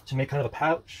to make kind of a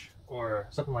pouch, or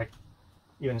something like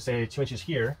even say 2 inches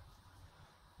here.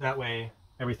 That way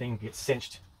everything gets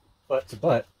cinched butt to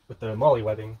butt with the molly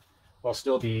webbing while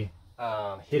still be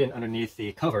hidden underneath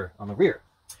the cover on the rear.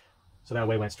 so that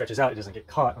way when it stretches out, it doesn't get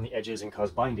caught on the edges and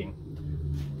cause binding.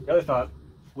 The other thought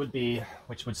would be,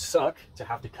 which would suck to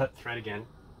have to cut thread again,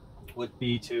 would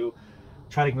be to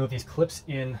try to move these clips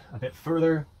in a bit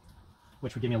further,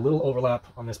 which would give me a little overlap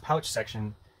on this pouch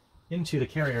section into the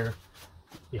carrier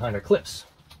behind our clips.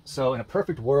 So in a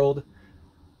perfect world,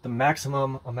 the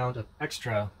maximum amount of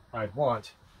extra I'd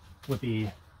want would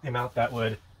be the amount that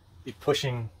would be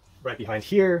pushing right behind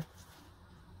here.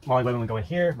 Molly web would go in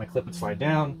here, my clip would slide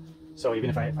down. So even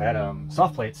if I had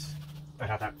soft plates, I'd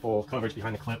have that full coverage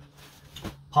behind the clip,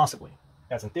 possibly.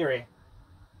 That's in theory.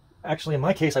 Actually, in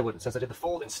my case, I wouldn't. Since I did the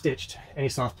fold and stitched, any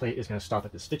soft plate is going to stop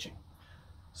at the stitching.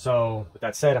 So with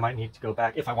that said, I might need to go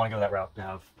back, if I want to go that route, to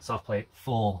have soft plate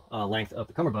full length of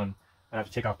the cummerbund. I have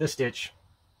to take off this stitch,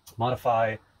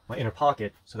 modify my inner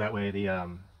pocket, so that way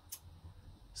the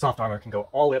soft armor can go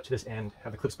all the way up to this end,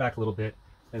 have the clips back a little bit,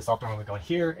 and the soft armor would go in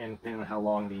here, and depending on how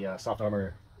long the soft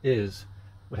armor is,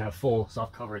 would have full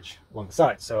soft coverage along the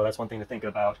sides. So that's one thing to think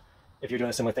about. If you're doing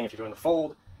a similar thing, if you're doing the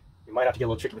fold, you might have to get a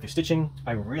little tricky with your stitching.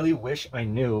 I really wish I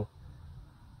knew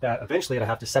that eventually I'd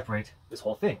have to separate this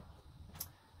whole thing.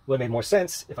 It would have made more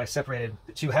sense if I separated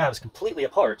the two halves completely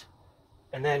apart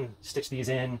and then stitch these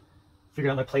in, figure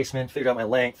out my placement, figure out my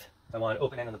length. I want an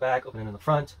open end in the back, open end in the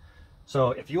front.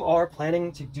 So if you are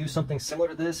planning to do something similar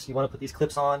to this, you want to put these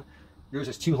clips on, yours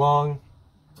is too long,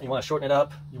 you want to shorten it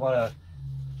up, you want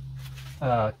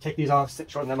to take these off,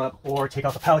 shorten them up, or take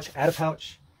off a pouch, add a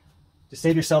pouch. To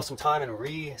save yourself some time in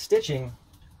re-stitching,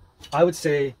 I would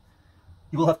say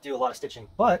you will have to do a lot of stitching,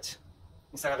 but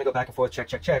instead of having to go back and forth, check,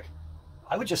 check, check,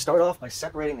 I would just start off by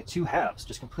separating the two halves.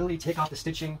 Just completely take off the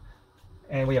stitching,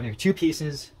 and we have your two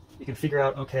pieces. You can figure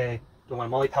out, okay, do I want a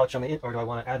molly pouch on the or do I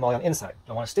want to add molly on the inside?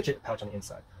 Do I want to stitch it pouch on the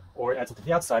inside? Or add something to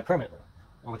the outside permanently,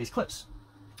 or with these clips.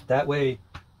 That way,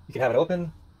 you can have it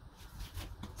open.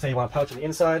 Say you want a pouch on the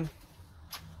inside,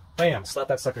 bam, slap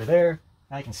that sucker there.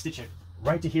 Now you can stitch it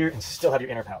right to here and still have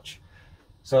your inner pouch.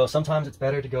 So sometimes it's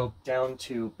better to go down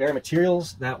to bare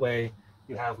materials. That way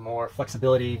you have more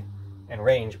flexibility and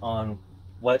range on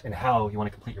what and how you want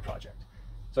to complete your project.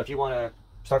 So if you want to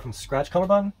start from scratch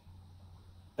cummerbund,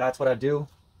 that's what I'd do.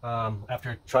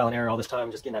 After trial and error all this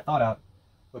time, just getting that thought out,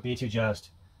 would be to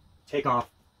just take off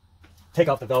the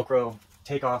Velcro,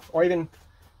 take off, or even,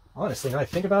 honestly, now I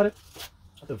think about it,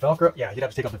 the Velcro, yeah, you'd have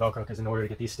to take off the Velcro because in order to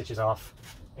get these stitches off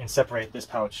and separate this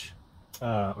pouch,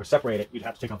 or separate it, you'd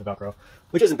have to take off the Velcro,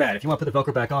 which isn't bad. If you want to put the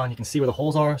Velcro back on, you can see where the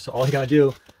holes are. So all you gotta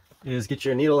do is get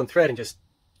your needle and thread and just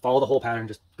follow the hole pattern,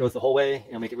 just go the whole way,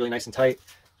 and make it really nice and tight,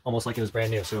 almost like it was brand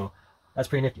new. So that's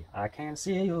pretty nifty. I can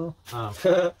see you. I think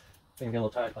I'm getting a little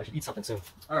tired. I should eat something soon.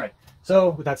 All right. So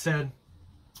with that said,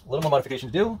 a little more modification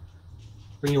to do.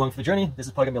 Bring you along for the journey. This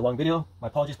is probably gonna be a long video. My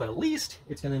apologies, but at least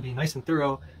it's gonna be nice and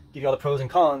thorough, give you all the pros and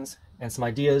cons and some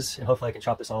ideas, and hopefully I can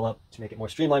chop this all up to make it more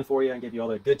streamlined for you and give you all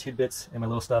the good tidbits and my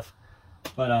little stuff.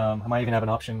 But I might even have an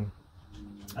option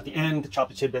at the end to chop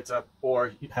the tidbits up,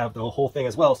 or you have the whole thing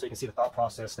as well, so you can see the thought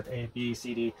process, step A, B,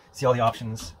 C, D, see all the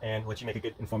options, and let you make a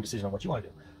good informed decision on what you want to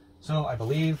do. So I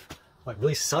believe what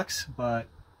really sucks, but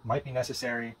might be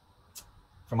necessary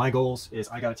for my goals, is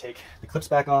I got to take the clips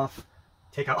back off,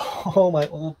 take out all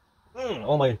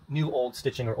my new old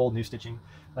stitching or old new stitching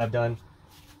that I've done,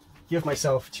 give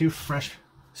myself 2 fresh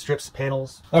strips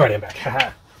panels. All right, I'm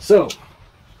back. So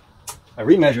I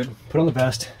remeasured, put on the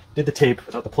vest, did the tape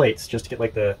without the plates, just to get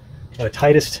like the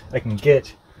tightest I can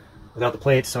get without the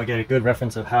plates, so I get a good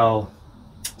reference of how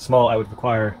small I would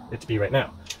require it to be right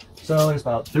now. So there's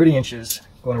about 30 inches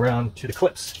going around to the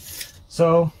clips.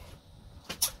 So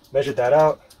measured that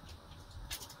out,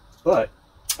 but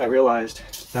I realized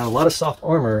that a lot of soft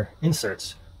armor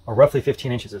inserts are roughly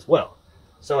 15 inches as well.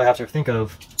 So I have to think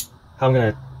of how I'm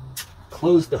going to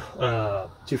close the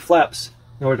 2 flaps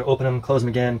in order to open them, close them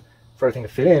again, for everything to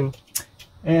fit in.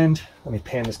 And let me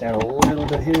pan this down a little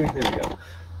bit here. There we go.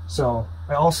 So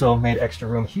I also made extra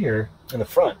room here in the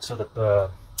front so that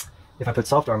if I put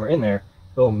soft armor in there,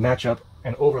 it'll match up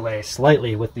and overlay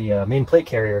slightly with the main plate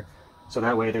carrier, so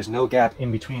that way there's no gap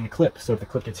in between the clip. So if the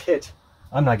clip gets hit,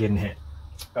 I'm not getting hit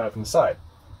from the side.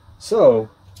 So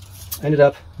I ended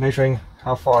up measuring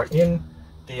how far in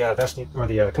the vest or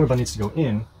the cummerbund needs to go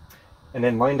in, and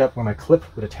then lined up where my clip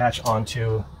would attach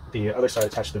onto the other side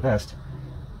attached to the vest,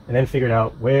 and then figured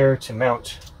out where to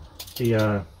mount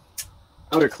the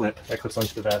outer clip that clips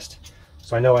onto the vest.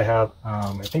 So I know I have,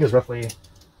 I think it was roughly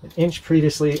an inch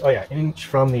previously, oh yeah, an inch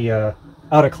from the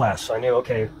outer clasp. So I knew,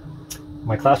 okay,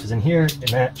 my clasp is in here,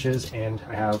 it matches, and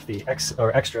I have the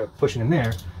extra pushing in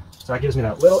there. So that gives me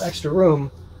that little extra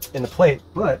room in the plate,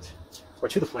 or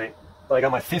to the plate, but I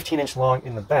got my 15-inch long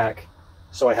in the back,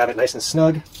 so I have it nice and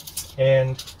snug,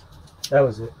 and that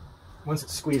was it. once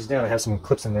it's squeezed down, I have some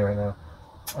clips in there right now.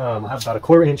 I have about a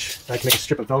 1/4 inch. I can make a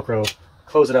strip of Velcro,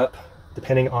 close it up,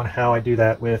 depending on how I do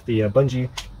that with the bungee.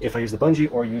 If I use the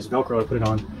bungee or use Velcro to put it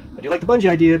on. I do like the bungee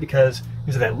idea because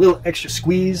gives it that little extra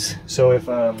squeeze. So if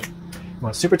you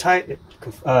want super tight, it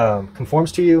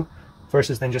conforms to you,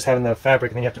 versus then just having the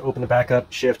fabric and then you have to open the back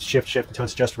up, shift until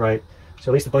it's just right.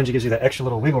 So at least the bungee gives you that extra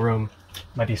little wiggle room. It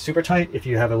might be super tight if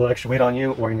you have a little extra weight on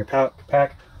you or in your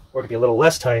pack, or it could be a little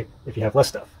less tight if you have less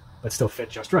stuff, but still fit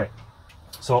just right.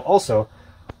 So also,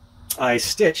 I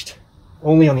stitched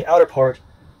only on the outer part,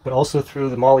 but also through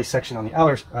the MOLLE section on the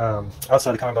outer,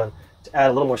 outside the cummerbund to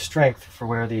add a little more strength for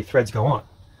where the threads go on.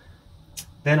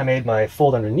 Then I made my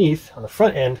fold underneath on the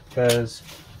front end, because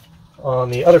on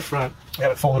the other front, I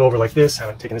have it folded over like this. I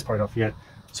haven't taken this part off yet.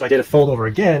 So I did a fold over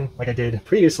again, like I did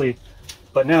previously,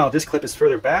 but now this clip is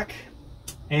further back,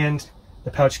 and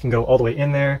the pouch can go all the way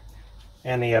in there,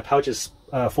 and the pouch is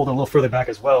folded a little further back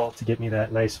as well to get me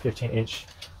that nice 15-inch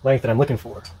length that I'm looking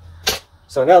for.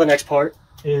 So now the next part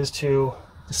is to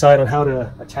decide on how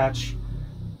to attach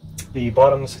the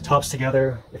bottoms, tops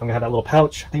together. If I'm gonna have that little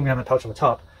pouch, I think I'm gonna have that pouch on the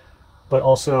top, but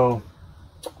also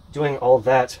doing all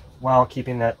that while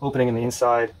keeping that opening in the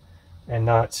inside and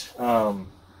not,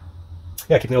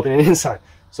 keeping the opening in the inside.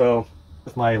 So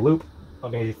with my loop, I'll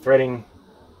be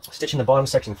stitching the bottom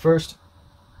section first,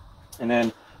 and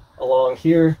then along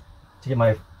here to get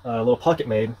my little pocket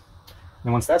made.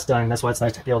 And once that's done, that's why it's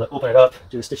nice to be able to open it up,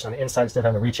 do the stitching on the inside instead of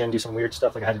having to reach in, do some weird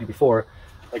stuff like I had to do before,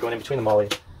 like going in between the MOLLE.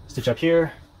 Stitch up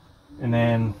here, and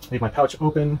then leave my pouch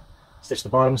open, stitch the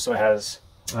bottom so it has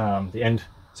the end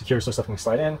secure so stuff can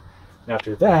slide in. And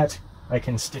after that, I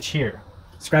can stitch here.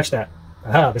 Scratch that.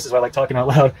 Aha, this is why I like talking out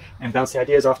loud and bouncing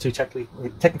ideas off to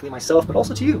technically myself, but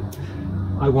also to you.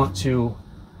 I want to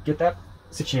get that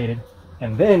situated,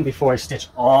 and then before I stitch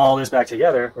all this back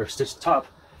together, or stitch the top,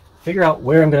 figure out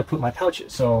where I'm going to put my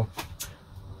pouches. So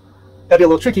that'd be a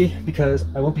little tricky because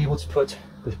I won't be able to put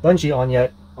this bungee on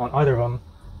yet on either of them,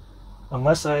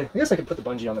 unless I guess I could put the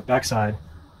bungee on the back side.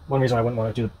 One reason I wouldn't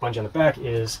want to do the bungee on the back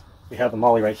is we have the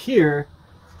MOLLE right here,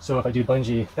 so if I do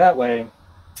bungee that way,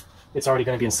 it's already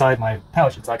going to be inside my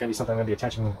pouch. It's not going to be something I'm going to be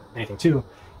attaching anything to.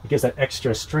 It gives that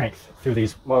extra strength through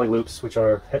these MOLLE loops, which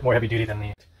are more heavy duty than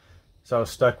the. So I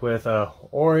was stuck with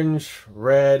orange,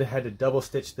 red, had to double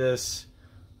stitch this.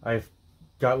 I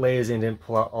got lazy and didn't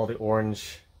pull out all the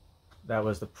orange. That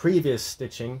was the previous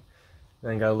stitching.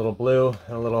 Then got a little blue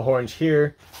and a little orange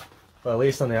here. But at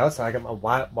least on the outside, I got my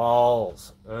white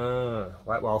balls.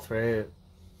 White ball thread.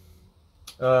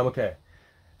 Okay.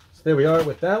 So there we are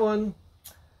with that one.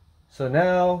 So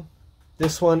now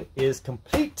this one is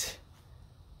complete.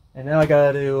 And now I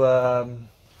gotta do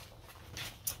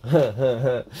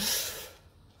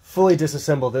fully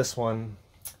disassemble this one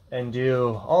and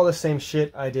do all the same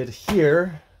shit I did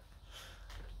here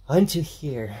onto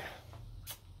here.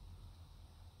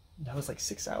 That was like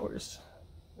 6 hours.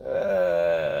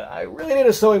 I really need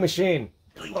a sewing machine.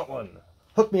 Really want one.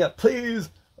 Hook me up, please.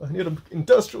 I need an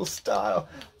industrial style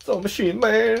sewing machine,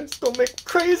 man. It's gonna make me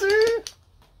crazy.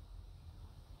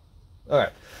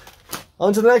 Alright,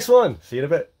 on to the next one. See you in a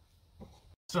bit.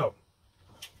 So,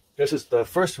 this is the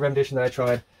first rendition that I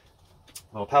tried.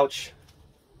 Little pouch.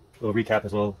 Little recap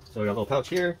as well. So I got a little pouch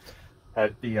here.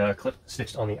 Had the clip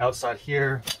stitched on the outside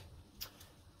here.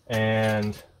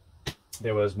 And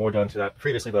there was more done to that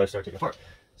previously, but I started taking it apart.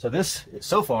 So this,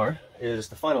 so far, is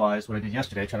the finalized, what I did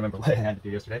yesterday. Trying to remember what I had to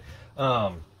do yesterday.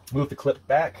 Move the clip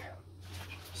back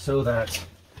so that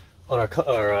on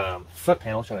our front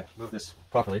panel, trying to move this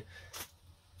properly,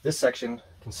 this section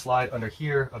can slide under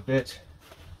here a bit,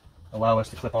 allow us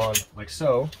to clip on like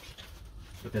so,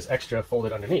 with this extra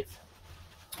folded underneath.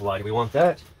 Why do we want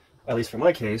that? At least for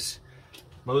my case,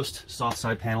 most soft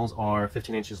side panels are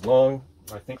 15 inches long,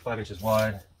 I think 5 inches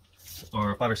wide,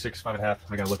 or 5 or 6, 5.5,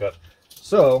 I gotta look up.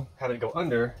 So having it go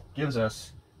under gives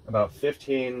us about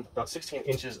 16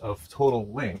 inches of total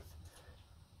length.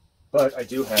 But I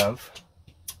do have,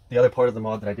 the other part of the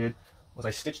mod that I did was I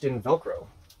stitched in Velcro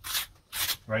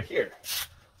right here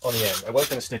on the end. I was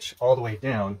gonna stitch all the way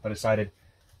down, but I decided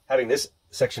having this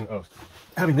section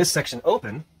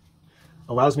open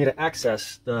allows me to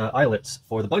access the eyelets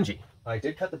for the bungee. I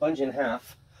did cut the bungee in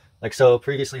half, like so.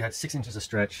 Previously I had 6 inches of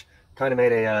stretch. Kind of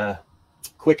made a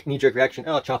quick knee-jerk reaction.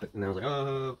 Oh, I'll chop it. And I was like,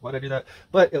 oh, why'd I do that?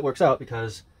 But it works out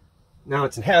because now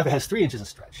it's in half. It has 3 inches of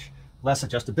stretch. Less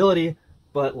adjustability,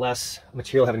 but less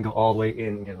material having to go all the way in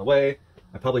and get in the way.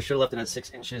 I probably should have left it at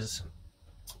 6 inches,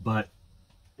 but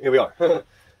here we are.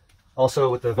 Also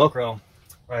with the Velcro,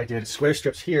 I did square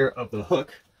strips here of the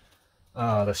hook,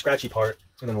 the scratchy part,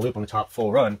 and then the loop on the top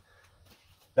full run.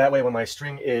 That way when my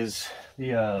string is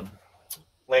when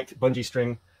length bungee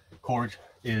string cord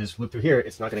is looped through here,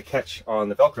 it's not going to catch on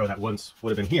the Velcro that once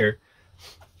would have been here,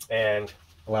 and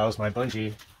allows my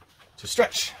bungee to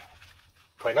stretch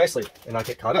quite nicely and not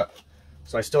get caught up.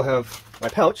 So I still have my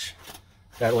pouch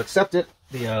that will accept it,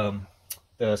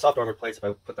 the soft armor plates, if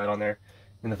I put that on there,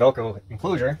 and the Velcro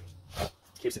enclosure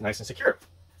keeps it nice and secure.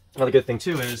 Another good thing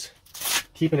too is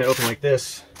keeping it open like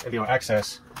this and be able to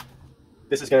access.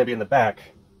 This is going to be in the back,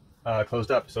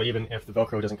 closed up, so even if the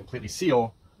Velcro doesn't completely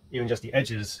seal, even just the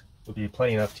edges will be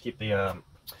plenty enough to keep the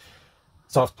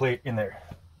soft plate in there,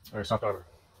 or soft armor.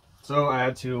 So I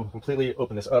had to completely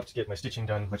open this up to get my stitching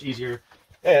done much easier,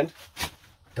 and it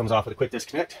comes off with a quick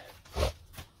disconnect.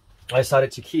 I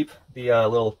decided to keep the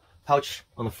little pouch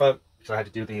on the front, so I had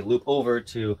to do the loop over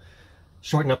to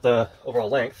shorten up the overall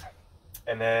length.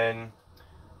 And then,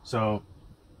 so,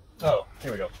 oh,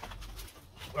 here we go.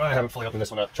 I haven't fully opened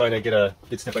this one up, trying to get a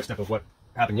good step-by-step of what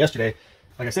happened yesterday.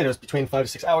 Like I said, it was between 5 to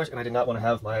 6 hours, and I did not want to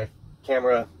have my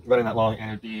camera running that long, and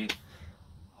it'd be a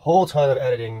whole ton of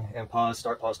editing and pause,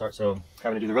 start, so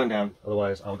having to do the rundown,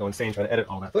 otherwise I'll go insane trying to edit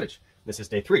all that footage. This is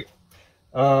day 3.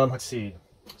 Let's see.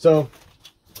 So,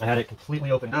 I had it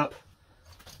completely opened up,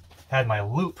 had my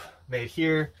loop made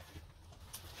here,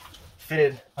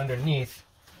 fitted underneath,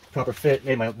 proper fit,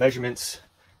 made my measurements,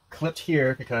 clipped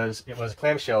here because it was a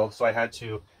clamshell, so I had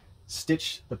to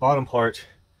stitch the bottom part,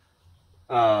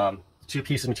 2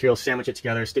 pieces of material, sandwich it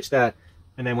together, stitch that,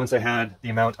 and then once I had the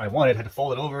amount I wanted, I had to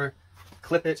fold it over,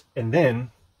 clip it, and then,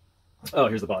 oh,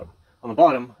 here's the bottom. On the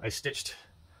bottom, I stitched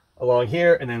along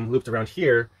here and then looped around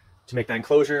here to make that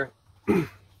enclosure.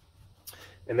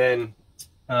 And then,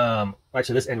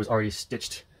 actually this end was already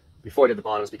stitched before I did the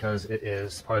bottoms because it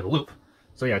is part of the loop.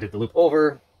 So yeah, I did the loop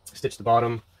over, stitched the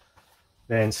bottom,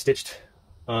 then stitched,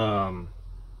 that's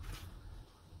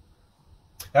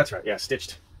right, yeah,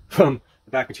 stitched from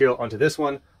the back material onto this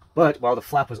one. But while the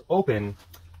flap was open,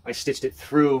 I stitched it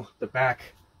through the back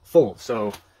fold.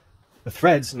 So the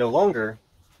threads no longer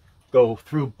go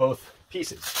through both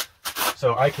pieces.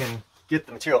 So I can get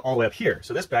the material all the way up here.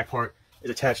 So this back part is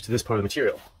attached to this part of the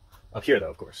material. Up here though,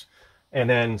 of course. And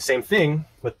then same thing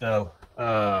with the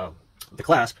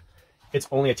clasp. It's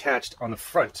only attached on the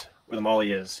front where the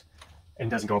molly is and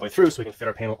doesn't go all the way through, so we can fit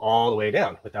our panel all the way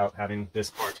down without having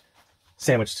this part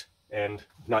sandwiched and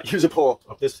not usable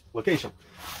up this location.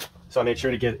 So I made sure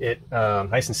to get it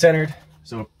nice and centered,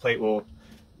 so plate will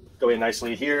go in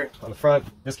nicely here on the front.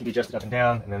 This can be adjusted up and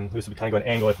down, and then this would kind of go an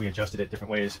angle if we adjusted it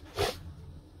different ways.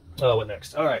 Oh, what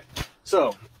next? All right,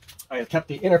 so I have kept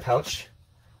the inner pouch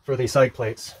for the side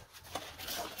plates,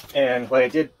 and what I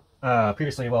did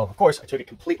previously, well, of course, I took it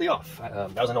completely off.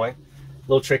 That was annoying.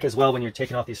 Little trick as well when you're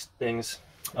taking off these things,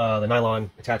 the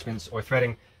nylon attachments or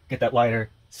threading, get that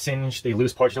lighter, singe the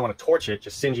loose parts. You don't want to torch it,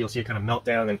 just singe it. You'll see it kind of melt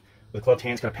down, and with gloved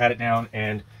hands, kind of pat it down,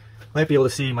 and might be able to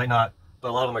see, might not, but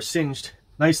a lot of them are singed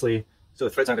nicely, so the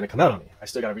threads aren't going to come out on me. I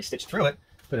still got to restitch through it,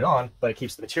 put it on, but it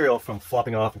keeps the material from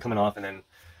flopping off and coming off, and then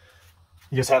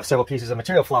you just have several pieces of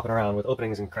material flopping around with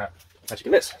openings and crap that you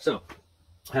can miss. So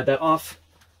I had that off,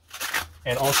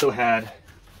 and also had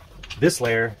this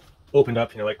layer opened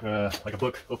up, you know, like a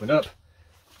book opened up.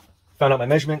 Found out my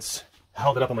measurements,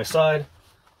 held it up on my side,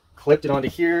 clipped it onto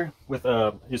here with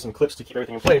used some clips to keep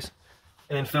everything in place,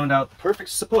 and then found out the perfect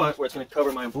spot where it's going to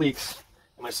cover my obliques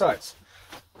and my sides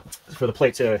for the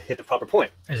plate to hit the proper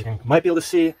point. As you might be able to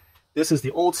see, this is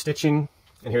the old stitching,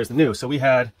 and here's the new. So we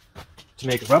had to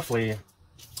make roughly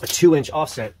a 2-inch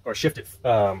offset, or shift it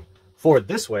forward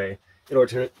this way in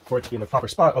order for it to be in the proper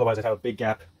spot. Otherwise, I'd have a big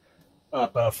gap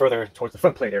up further towards the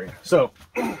front plate area. So,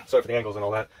 sorry for the angles and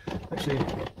all that. Actually,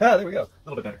 there we go, a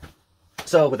little bit better.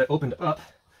 So with it opened up,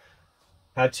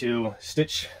 had to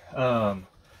stitch,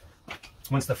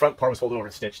 once the front part was folded over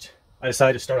and stitched, I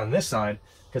decided to start on this side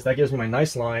because that gives me my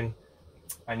nice line.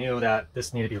 I knew that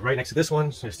this needed to be right next to this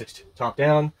one, so I stitched top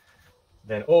down,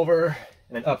 then over,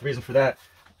 and then up. The reason for that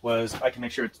was I can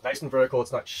make sure it's nice and vertical,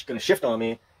 it's not going to shift on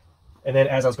me. And then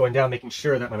as I was going down, making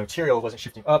sure that my material wasn't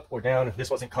shifting up or down, this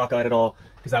wasn't cockeyed at all,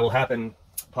 because that will happen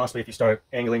possibly if you start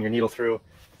angling your needle through.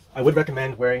 I would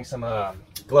recommend wearing some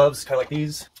gloves, kind of like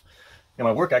these. And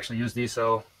my work actually used these,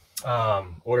 so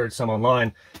ordered some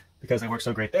online because they work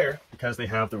so great there, because they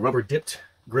have the rubber dipped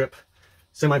grip,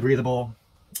 semi-breathable,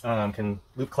 can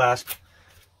loop clasp,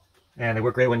 and they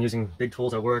work great when using big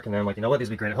tools at work. And then I'm like, you know what, these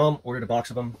would be great at home. Ordered a box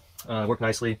of them, work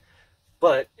nicely.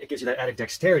 But it gives you that added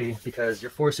dexterity because you're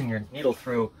forcing your needle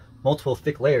through multiple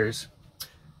thick layers.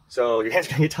 So your hands are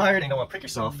going to get tired and you don't want to prick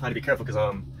yourself. I had to be careful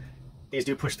because these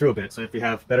do push through a bit. So if you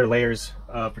have better layers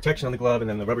of protection on the glove and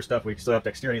then the rubber stuff where you still have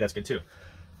dexterity, that's good too.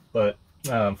 But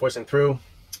forcing through.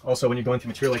 Also, when you're going through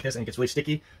material like this and it gets really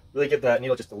sticky, really give that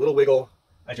needle just a little wiggle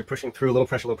as you're pushing through, low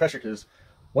pressure, because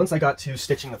once I got to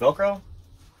stitching the Velcro,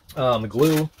 the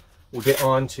glue will get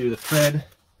onto the thread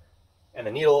and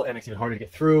the needle, and it makes it even harder to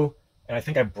get through. And I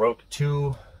think I broke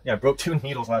two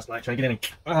needles last night trying to get in.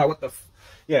 And,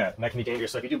 yeah, and that can be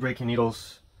dangerous. So if you do break your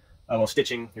needles while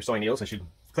stitching your sewing needles, I should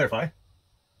clarify,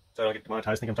 so I don't get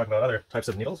demonetized. I think I'm talking about other types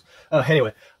of needles.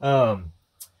 Anyway,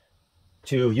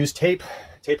 to use tape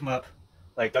them up,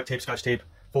 like duct tape, scotch tape,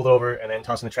 fold it over, and then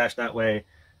toss in the trash that way.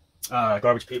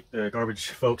 The garbage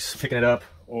folks picking it up,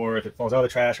 or if it falls out of the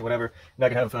trash or whatever, you're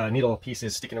not gonna have needle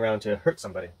pieces sticking around to hurt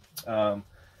somebody.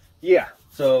 Yeah,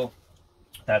 so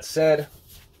that said,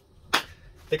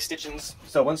 thick stitchings.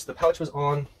 So once the pouch was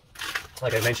on,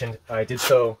 like I mentioned, I did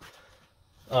sew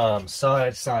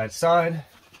side, side, side,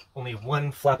 only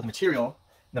one flap of material.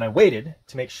 Then I waited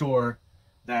to make sure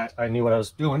that I knew what I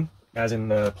was doing, as in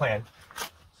the plan,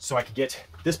 so I could get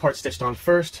this part stitched on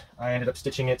first. I ended up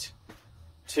stitching it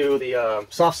to the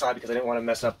soft side because I didn't want to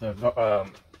mess up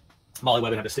the molly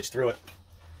web and have to stitch through it.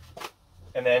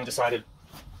 And then decided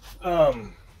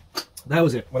that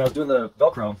was it. When I was doing the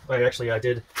Velcro, I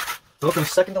did Velcro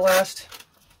second to last,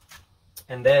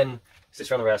 and then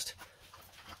stitched around the rest.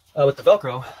 With the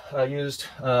Velcro, I used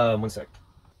I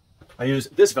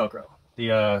used this Velcro, the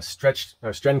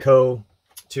Strenco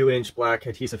 2-inch black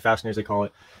adhesive fasteners, they call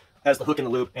it. It has the hook and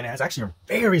the loop, and it has actually a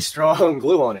very strong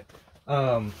glue on it.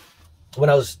 When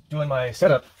I was doing my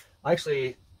setup, I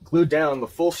actually glued down the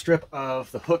full strip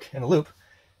of the hook and the loop,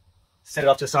 set it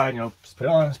off to the side, just put it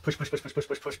on, push,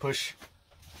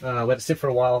 let it sit for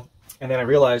a while, and then I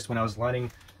realized when I was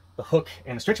lining the hook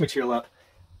and the stretch material up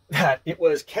that it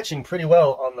was catching pretty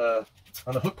well on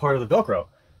the hook part of the Velcro,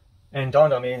 and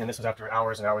dawned on me, and this was after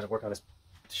hours and hours of working on this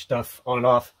stuff on and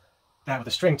off, that with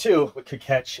the string too, it could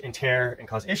catch and tear and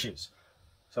cause issues.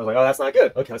 So I was like, oh, that's not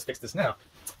good. Okay, let's fix this now.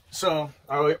 So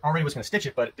I already was going to stitch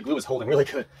it, but the glue was holding really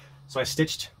good. So I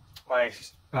stitched my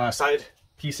side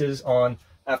pieces on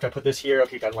after I put this here.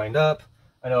 Okay, got it lined up.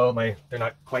 I know they're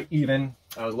not quite even.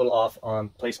 I was a little off on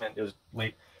placement. It was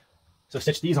late. So I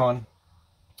stitched these on,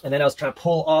 and then I was trying to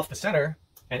pull off the center,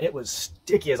 and it was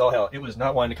sticky as all hell. It was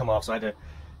not wanting to come off, so I had to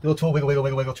do a little tool,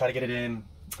 wiggle, try to get it in.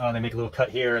 Then make a little cut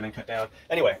here and then cut down.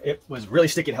 Anyway, it was really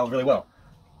sticky and held really well.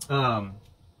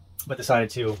 But decided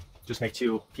to just make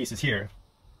two pieces here.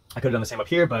 I could have done the same up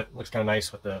here, but it looks kind of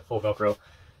nice with the full Velcro.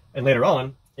 And later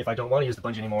on, if I don't want to use the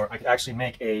bungee anymore, I could actually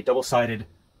make a double-sided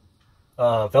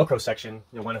Velcro section.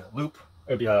 One loop,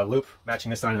 it would be a loop matching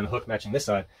this side and then a hook matching this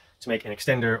side to make an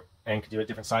extender, and could do it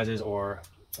different sizes, or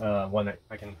one that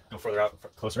I can go further out,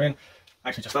 closer in. I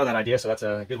actually just thought of that idea, so that's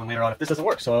a good one later on if this doesn't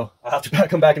work. So I'll have to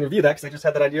come back and review that because I just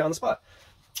had that idea on the spot.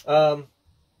 All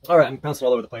right, I'm bouncing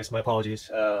all over the place. My apologies.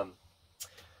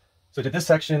 So I did this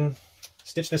section,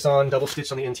 stitched this on, double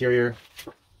stitched on the interior.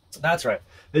 That's right.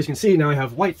 As you can see, now I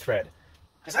have white thread.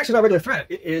 It's actually not regular thread.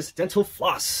 It is dental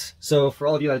floss. So for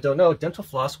all of you that don't know, dental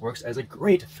floss works as a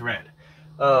great thread.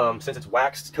 Since it's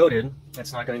waxed coated,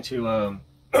 it's not going to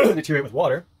deteriorate with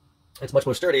water. It's much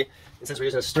more sturdy. And since we're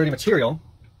using a sturdy material,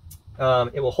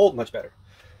 it will hold much better.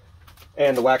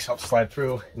 And the wax helps slide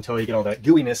through until you get all that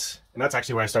gooiness. And that's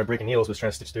actually where I started breaking needles, was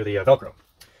trying to stitch through the Velcro.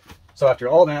 So after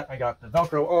all that, I got the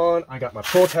Velcro on, I got my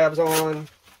pull tabs on,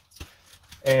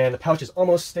 and the pouch is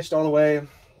almost stitched all the way.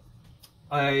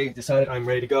 I decided I'm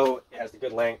ready to go. It has the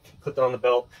good length. Put that on the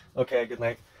belt. Okay, good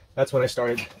length. That's when I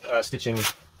started stitching.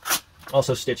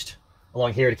 Also stitched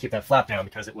along here to keep that flap down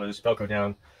because it was Velcro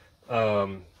down.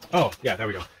 Oh, yeah, there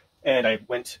we go. And I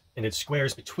went and did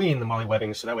squares between the molly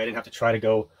webbing, so that way I didn't have to try to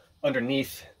go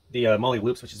underneath the molly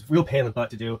loops, which is a real pain in the butt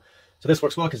to do. So this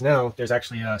works well because now there's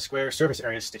actually square surface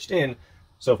areas stitched in,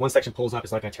 so if one section pulls up,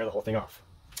 it's not going to tear the whole thing off.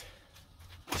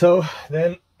 So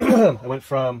then I went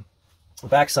from the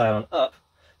back side on up.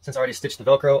 Since I already stitched the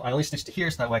Velcro, I only stitched it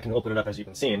here so that way I can open it up as you've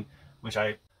been seeing, which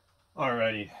I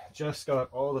alrighty just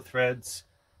got all the threads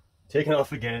taken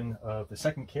off again of the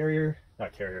second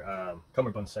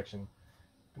cummerbund section.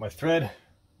 Got my thread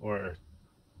or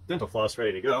dental floss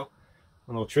ready to go.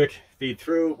 One little trick: feed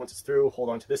through. Once it's through, hold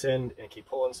on to this end and keep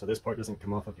pulling so this part doesn't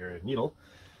come off of your needle.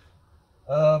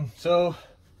 So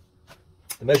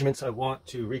the measurements I want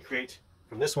to recreate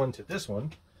from this one to this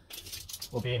one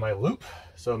will be my loop.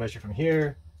 So measure from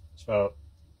here. It's about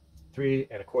 3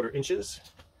 1/4 inches.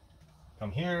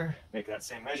 Come here, make that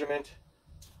same measurement,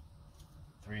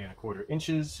 3 1/4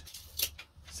 inches.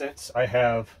 Since I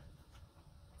have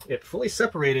it fully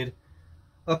separated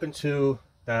up into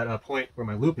that point where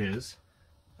my loop is,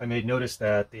 I made notice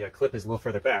that the clip is a little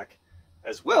further back,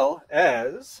 as well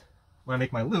as when I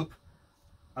make my loop,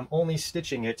 I'm only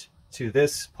stitching it to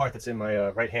this part that's in my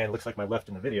right hand. Looks like my left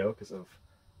in the video because of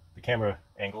the camera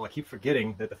angle. I keep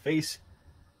forgetting that the face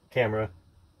camera,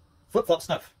 flip-flop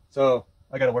stuff. So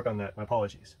I got to work on that. My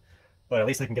apologies. But at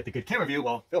least I can get the good camera view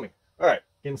while filming. All right,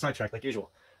 getting sidetracked like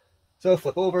usual. So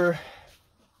flip over,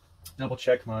 double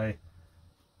check my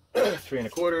 3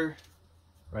 1/4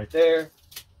 right there.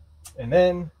 And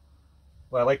then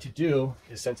what I like to do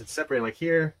is, since it's separated like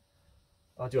here,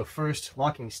 I'll do a first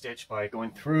locking stitch by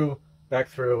going through, back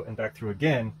through, and back through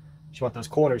again. You want those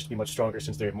corners to be much stronger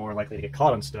since they're more likely to get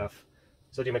caught on stuff.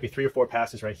 So do maybe 3 or 4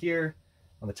 passes right here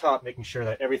on the top, making sure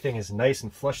that everything is nice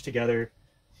and flush together.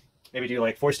 Maybe do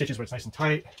like 4 stitches where it's nice and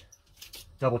tight.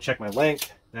 Double check my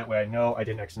length. That way I know I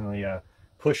didn't accidentally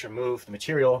push or move the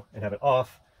material and have it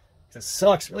off. Because it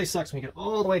sucks, really sucks when you get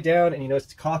all the way down and you notice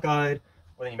it's cockeyed.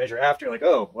 When then you measure after, like,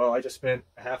 oh, well, I just spent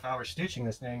a half hour stitching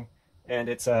this thing and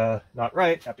it's not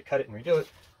right. I have to cut it and redo it.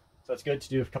 So it's good to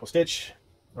do a couple stitch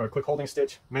or a quick holding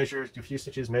stitch, measure, do a few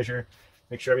stitches, measure,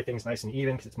 make sure everything's nice and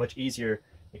even, because it's much easier,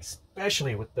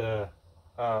 especially with the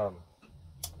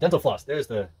dental floss. There's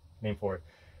the name for it.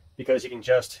 Because you can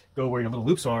just go where your little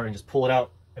loops are and just pull it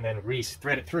out and then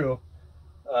re-thread it through.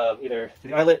 Either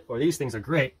the eyelet, or these things are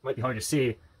great. Might be hard to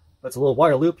see. But it's a little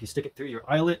wire loop. You stick it through your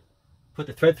eyelet, put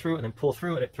the thread through, and then pull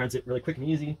through, and it threads it really quick and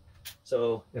easy.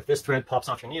 So if this thread pops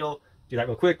off your needle, do that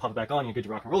real quick, pop it back on, you're good to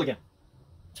rock and roll again.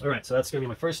 All right, so that's going to be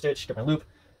my first stitch. Get my loop,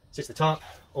 stitch the top,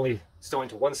 only sewing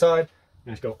to one side. I'm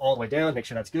going to go all the way down, make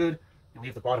sure that's good, and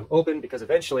leave the bottom open, because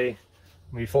eventually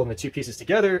I'm going to be folding the 2 pieces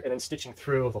together and then stitching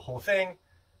through the whole thing.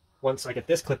 Once I get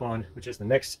this clip on, which is the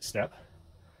next step,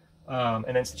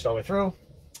 and then stitch it all the way through.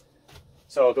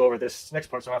 So I'll go over this next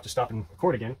part so I don't have to stop and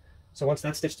record again. So once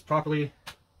that's stitched properly,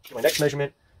 get my next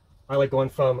measurement. I like going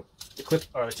from the clip,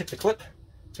 or the tip to clip,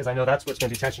 because I know that's what's going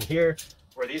to be attaching here.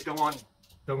 Where these go on,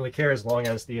 don't really care as long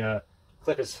as the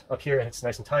clip is up here and it's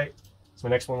nice and tight. So my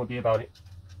next one would be about 1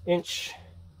 inch,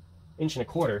 1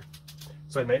 1/4.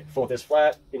 So I fold this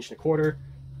flat, 1 1/4,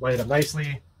 line it up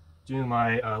nicely. Do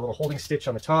my little holding stitch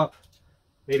on the top,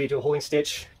 maybe do a holding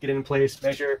stitch, get it in place,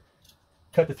 measure,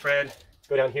 cut the thread,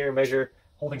 go down here, measure,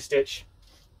 holding stitch,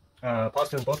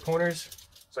 possibly in both corners,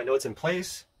 so I know it's in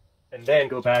place, and then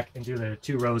go back and do the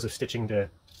 2 rows of stitching because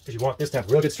you want this to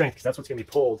have real good strength, because that's what's going to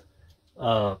be pulled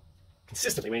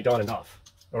consistently when you don and off,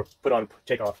 or put on,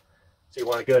 take off. So you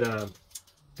want a good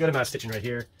amount of stitching right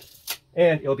here,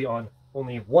 and it'll be on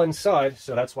only one side,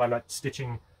 so that's why I'm not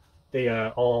stitching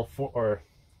the all 4, or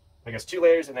I guess 2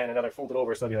 layers and then another folded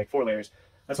over, so that'll be like 4 layers.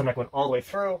 That's why I'm not going all the way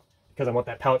through, because I want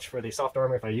that pouch for the soft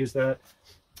armor if I use that.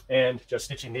 And just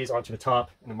stitching these onto the top,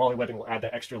 and the molly webbing will add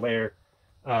that extra layer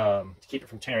to keep it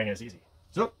from tearing as easy.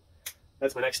 So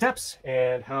that's my next steps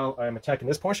and how I'm attacking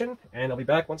this portion, and I'll be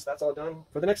back once that's all done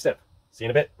for the next step. See you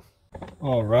in a bit.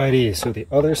 Alrighty, so the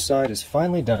other side is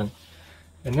finally done,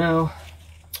 and now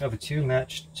I have the 2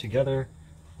 matched together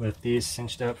with these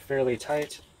cinched up fairly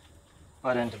tight,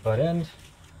 butt end to butt end.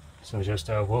 So just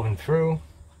woven through,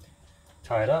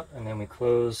 tie it up, and then we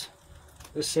close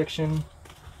this section.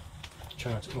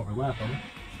 Try not to overlap them.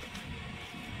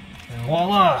 And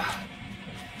voila!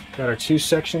 Got our 2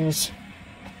 sections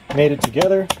mated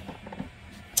together.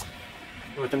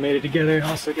 With them mated together,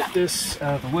 also get this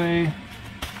out of the way.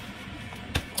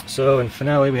 So in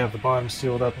finale, we have the bottom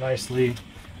sealed up nicely.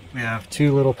 We have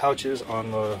 2 little pouches on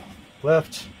the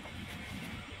left.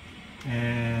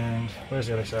 And where's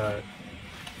the other side?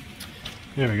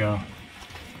 There we go.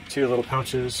 2 little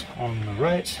pouches on the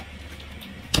right.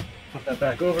 Flip that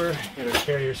back over, get our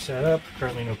carrier set up.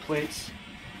 Currently no plates.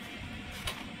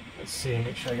 Let's see,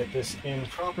 make sure I get this in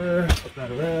proper. Flip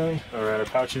that around. Alright, our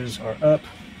pouches are up.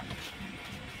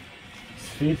 Let's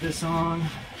feed this on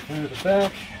through the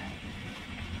back.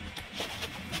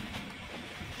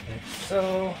 Like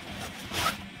so.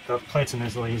 Without plates in there,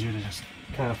 it's a little easier to just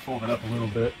kind of fold it up a little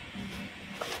bit.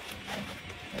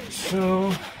 Like so.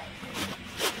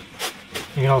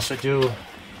 You can also do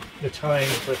the tying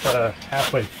with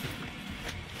halfway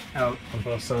out on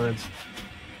both sides.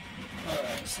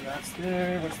 Alright, so that's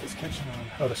there. What's this catching on?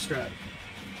 Oh, the strap.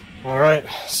 Alright,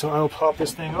 so I'll pop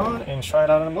this thing on and try it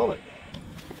out in a moment.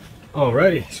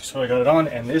 Alrighty, so I got it on,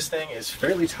 and this thing is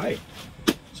fairly tight.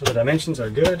 So the dimensions are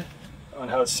good on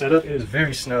how it's set up. It is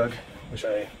very snug, which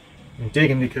I am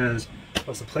digging, because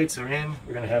once the plates are in,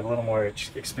 we're going to have a little more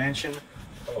expansion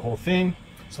of the whole thing.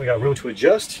 So we got room to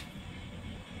adjust.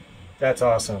 That's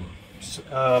awesome.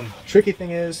 Tricky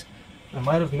thing is, I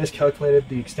might have miscalculated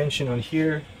the extension on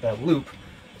here, that loop,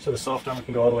 so the soft armor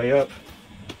can go all the way up.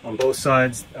 On both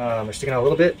sides, they're sticking out a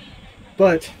little bit,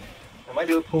 but I might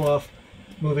be able to pull off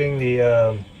moving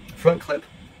the front clip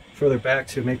further back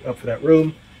to make up for that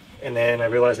room, and then I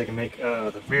realized I can make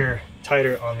the rear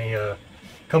tighter on the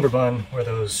cummerbund where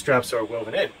those straps are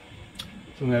woven in.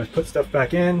 I'm gonna put stuff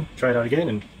back in, try it out again,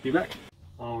 and be back.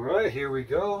 All right, here we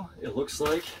go. It looks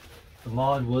like the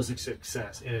mod was a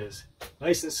success. It is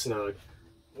nice and snug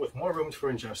with more room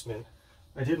for adjustment.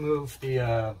 I did move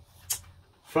the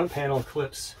front panel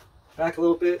clips back a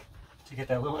little bit to get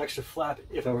that little extra flap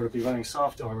if I were to be running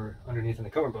soft armor underneath in the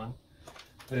cummerbund.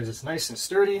 But it's nice and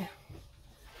sturdy.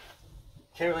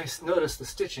 Can't really notice the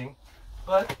stitching,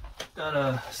 but got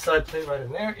a side plate right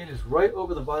in there. It is right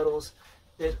over the vitals.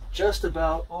 It just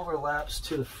about overlaps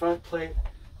to the front plate,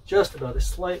 just about a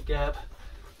slight gap.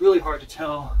 Really hard to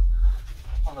tell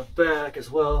on the back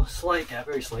as well. Slight gap,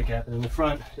 very slight gap. And in the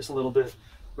front, just a little bit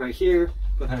right here.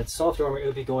 If I had soft armor, it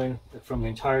would be going from the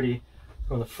entirety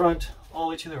from the front all the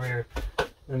way to the rear. And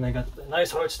then they got the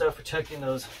nice hard stuff protecting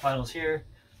those vitals here.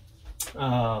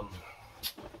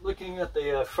 Looking at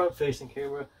the front facing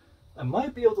camera, I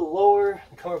might be able to lower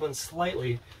the cummerbund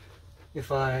slightly if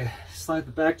I slide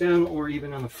the back down, or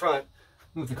even on the front,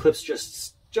 move the clips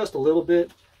just a little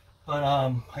bit. But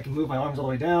I can move my arms all the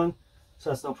way down, so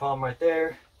that's no problem right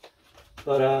there.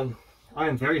 But I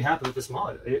am very happy with this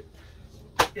mod. It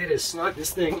is snug.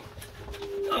 This thing,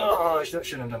 oh, I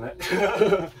shouldn't have done that.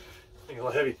 I think a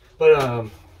little heavy. But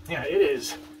yeah, it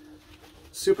is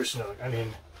super snug. I mean,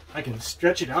 I can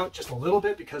stretch it out just a little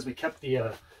bit because we kept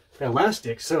the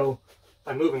elastic, so if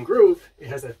I move and groove, it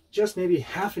has a just maybe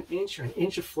half an inch or an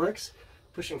inch of flex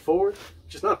pushing forward,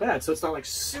 which is not bad. So it's not like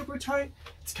super tight.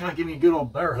 It's kind of giving me a good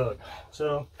old bear hug.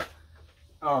 So,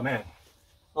 oh man,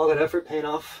 all that effort paying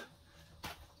off,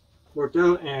 worked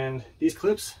out. And these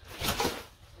clips,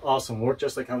 awesome, work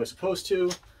just like how they're supposed to.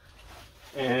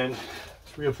 And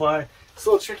to reapply, it's a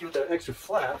little tricky with that extra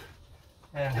flap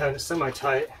and having it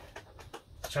semi-tight.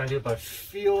 Trying to do it by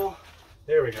feel.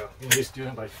 There we go. I'm used to doing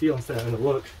it by feel instead of having to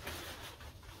look.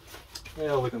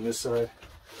 Yeah, I'll look on this side.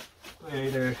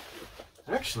 Either,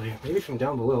 actually, maybe from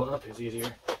down below up is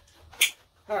easier.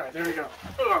 Alright, there we go.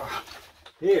 Ugh.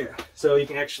 Yeah, so you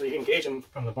can actually engage them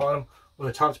from the bottom or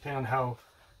the top, depending on how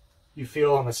you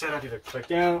feel on the setup, either click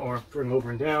down or bring over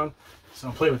and down. So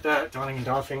I'll play with that, donning and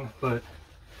doffing. But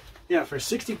yeah, for a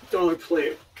 $60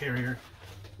 plate carrier,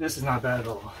 this is not bad at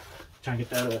all. Trying to get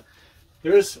that.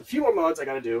 There's a few more mods I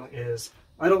gotta do. Is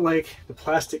I don't like the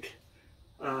plastic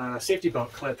safety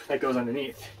belt clip that goes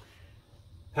underneath.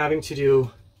 Having to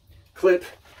do clip,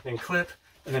 and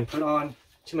then put on.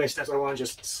 Too many steps. I want to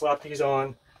just slap these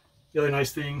on. The other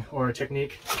nice thing, or a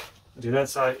technique, I'll do that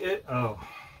side.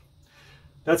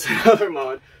 That's another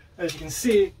mod. As you can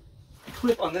see, the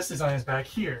clip on this design is back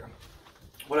here.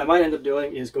 What I might end up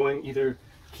doing is going either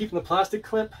keeping the plastic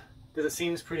clip, because it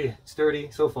seems pretty sturdy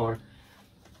so far.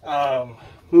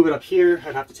 Move it up here.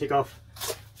 I'd have to take off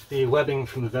the webbing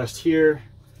from the vest here,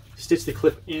 stitch the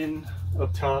clip in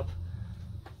up top.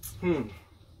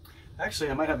 Actually,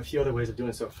 I might have a few other ways of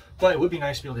doing so, but it would be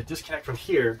nice to be able to disconnect from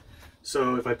here.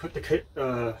 So if I put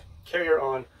the carrier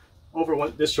on over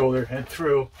this shoulder, head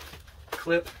through,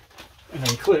 clip, and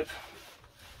then clip.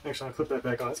 Actually, I'll clip that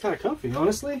back on. It's kind of comfy,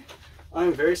 honestly.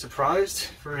 I'm very surprised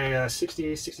for a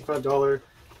 $65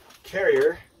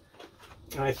 carrier.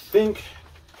 And I think,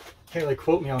 can't really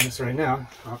quote me on this right now.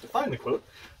 I'll have to find the quote.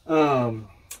 I'll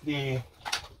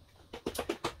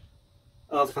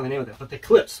have to find the name of it. But the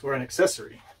clips were an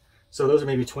accessory. So those are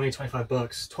maybe 20, 25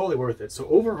 bucks. Totally worth it. So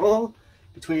overall,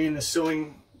 between the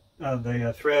sewing,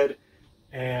 the thread,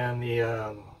 and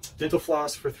the dental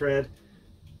floss for thread,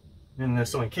 and the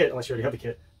sewing kit, unless you already have the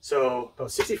kit. So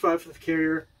about 65 for the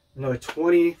carrier, another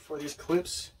 20 for these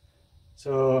clips.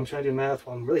 So I'm trying to do math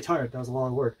while I'm really tired. That was a lot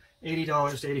of work.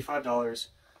 $80 to $85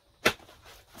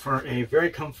 for a very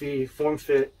comfy form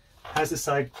fit. Has the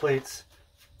side plates.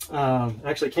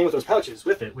 Actually came with those pouches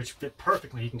with it, which fit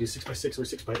perfectly. You can do 6x6 or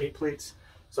 6x8 plates.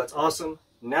 So that's awesome.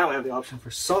 Now I have the option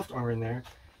for soft armor in there.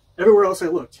 Everywhere else I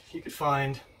looked, you could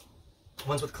find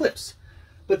ones with clips.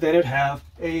 But then it'd have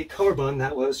a cummerbund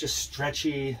that was just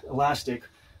stretchy, elastic,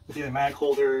 with either mag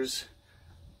holders.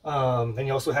 Then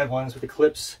you also had ones with the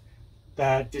clips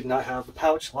that did not have the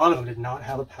pouch. A lot of them did not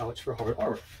have a pouch for hard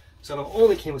armor. So it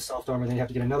only came with soft armor, then you have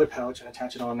to get another pouch and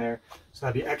attach it on there. So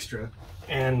that'd be extra.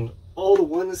 And all the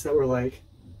ones that were like,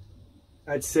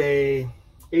 I'd say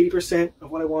 80%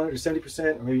 of what I wanted, or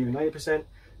 70%, or maybe even 90%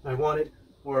 I wanted,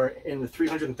 were in the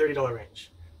 $330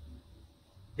 range.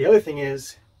 The other thing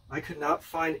is, I could not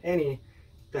find any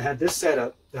that had this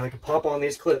setup that I could pop on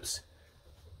these clips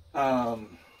that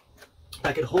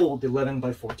could hold the 11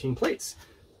 by 14 plates.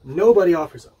 Nobody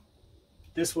offers them.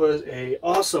 This was a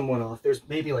awesome one-off. There's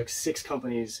maybe like 6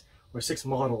 companies or 6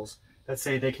 models that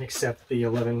say they can accept the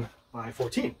 11 by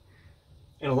 14.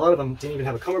 And a lot of them didn't even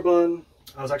have a cummerbund.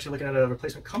 I was actually looking at a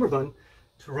replacement cummerbund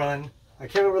to run. I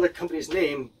can't remember the company's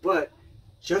name, but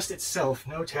just itself,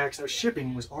 no tax, no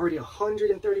shipping, was already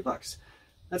 130 bucks.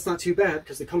 That's not too bad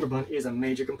because the cummerbund is a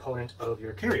major component of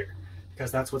your carrier,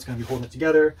 because that's what's going to be holding it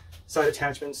together. Side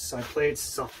attachments, side plates,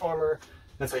 soft armor.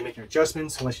 That's how you make your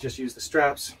adjustments, unless you just use the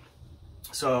straps.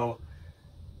 So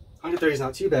 130 is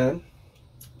not too bad,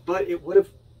 but it would have,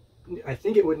 I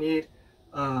think it would need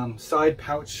side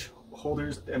pouch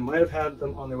holders. They might have had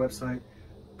them on their website,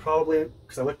 probably,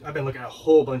 because I've been looking at a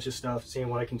whole bunch of stuff, seeing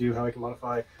what I can do, how I can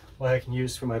modify, what I can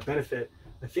use for my benefit.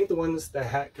 I think the ones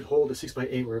that could hold a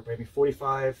 6x8 were maybe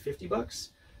 45, 50 bucks.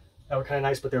 That were kind of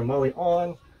nice, but they're moly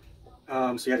on.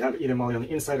 So you had to have either moly on the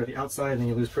inside or the outside, and then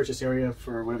you lose purchase area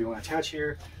for whatever you want to attach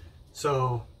here.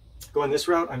 So going this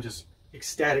route, I'm just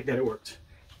ecstatic that it worked.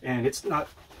 And it's not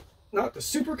the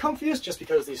super comfiest, just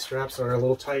because these straps are a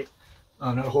little tight.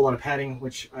 Not a whole lot of padding,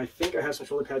 which I think I have some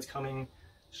shoulder pads coming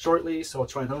shortly, so I'll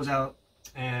try those out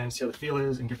and see how the feel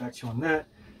is and get back to you on that.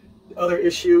 The other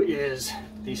issue is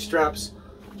these straps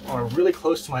are really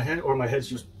close to my head, or my head's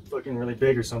just fucking really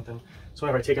big or something. So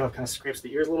whenever I take it off, it kind of scrapes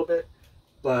the ears a little bit.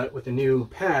 But with the new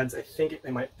pads, I think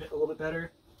they might fit a little bit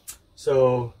better.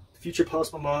 So future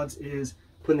possible mods is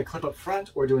putting the clip up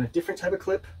front, or doing a different type of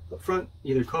clip up front,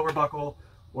 either cobra buckle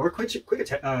or quick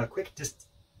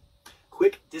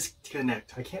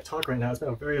disconnect. I can't talk right now. It's been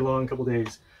a very long couple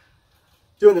days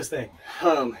doing this thing.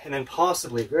 And then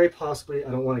possibly, very possibly,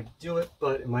 I don't want to do it,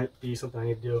 but it might be something I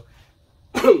need to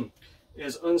do,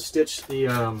 is unstitch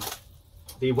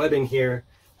the webbing here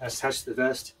as attached to the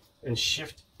vest and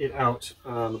shift it out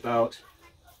about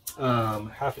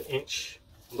half an inch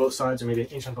on both sides, or maybe an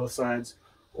inch on both sides,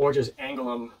 or just angle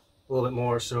them a little bit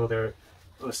more so they're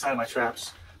on the side of my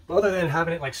traps. But other than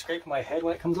having it like scrape my head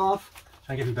when it comes off,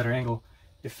 trying to give you a better angle,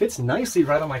 it fits nicely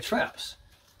right on my traps.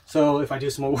 So if I do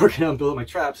some more working out and build up my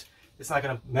traps, it's not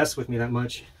going to mess with me that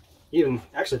much. Even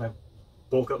actually, if I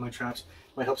bulk up my traps,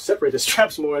 it might help separate the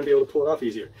straps more and be able to pull it off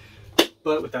easier.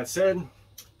 But with that said,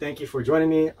 thank you for joining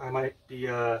me. I might be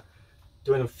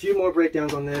doing a few more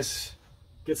breakdowns on this,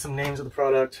 get some names of the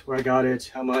product, where I got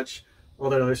it, how much, all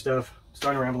that other stuff. I'm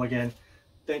starting to ramble again.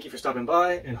 Thank you for stopping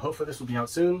by, and hopefully this will be out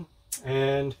soon.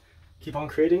 And keep on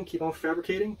creating, keep on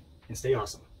fabricating, and stay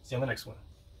awesome. See you on the next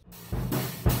one.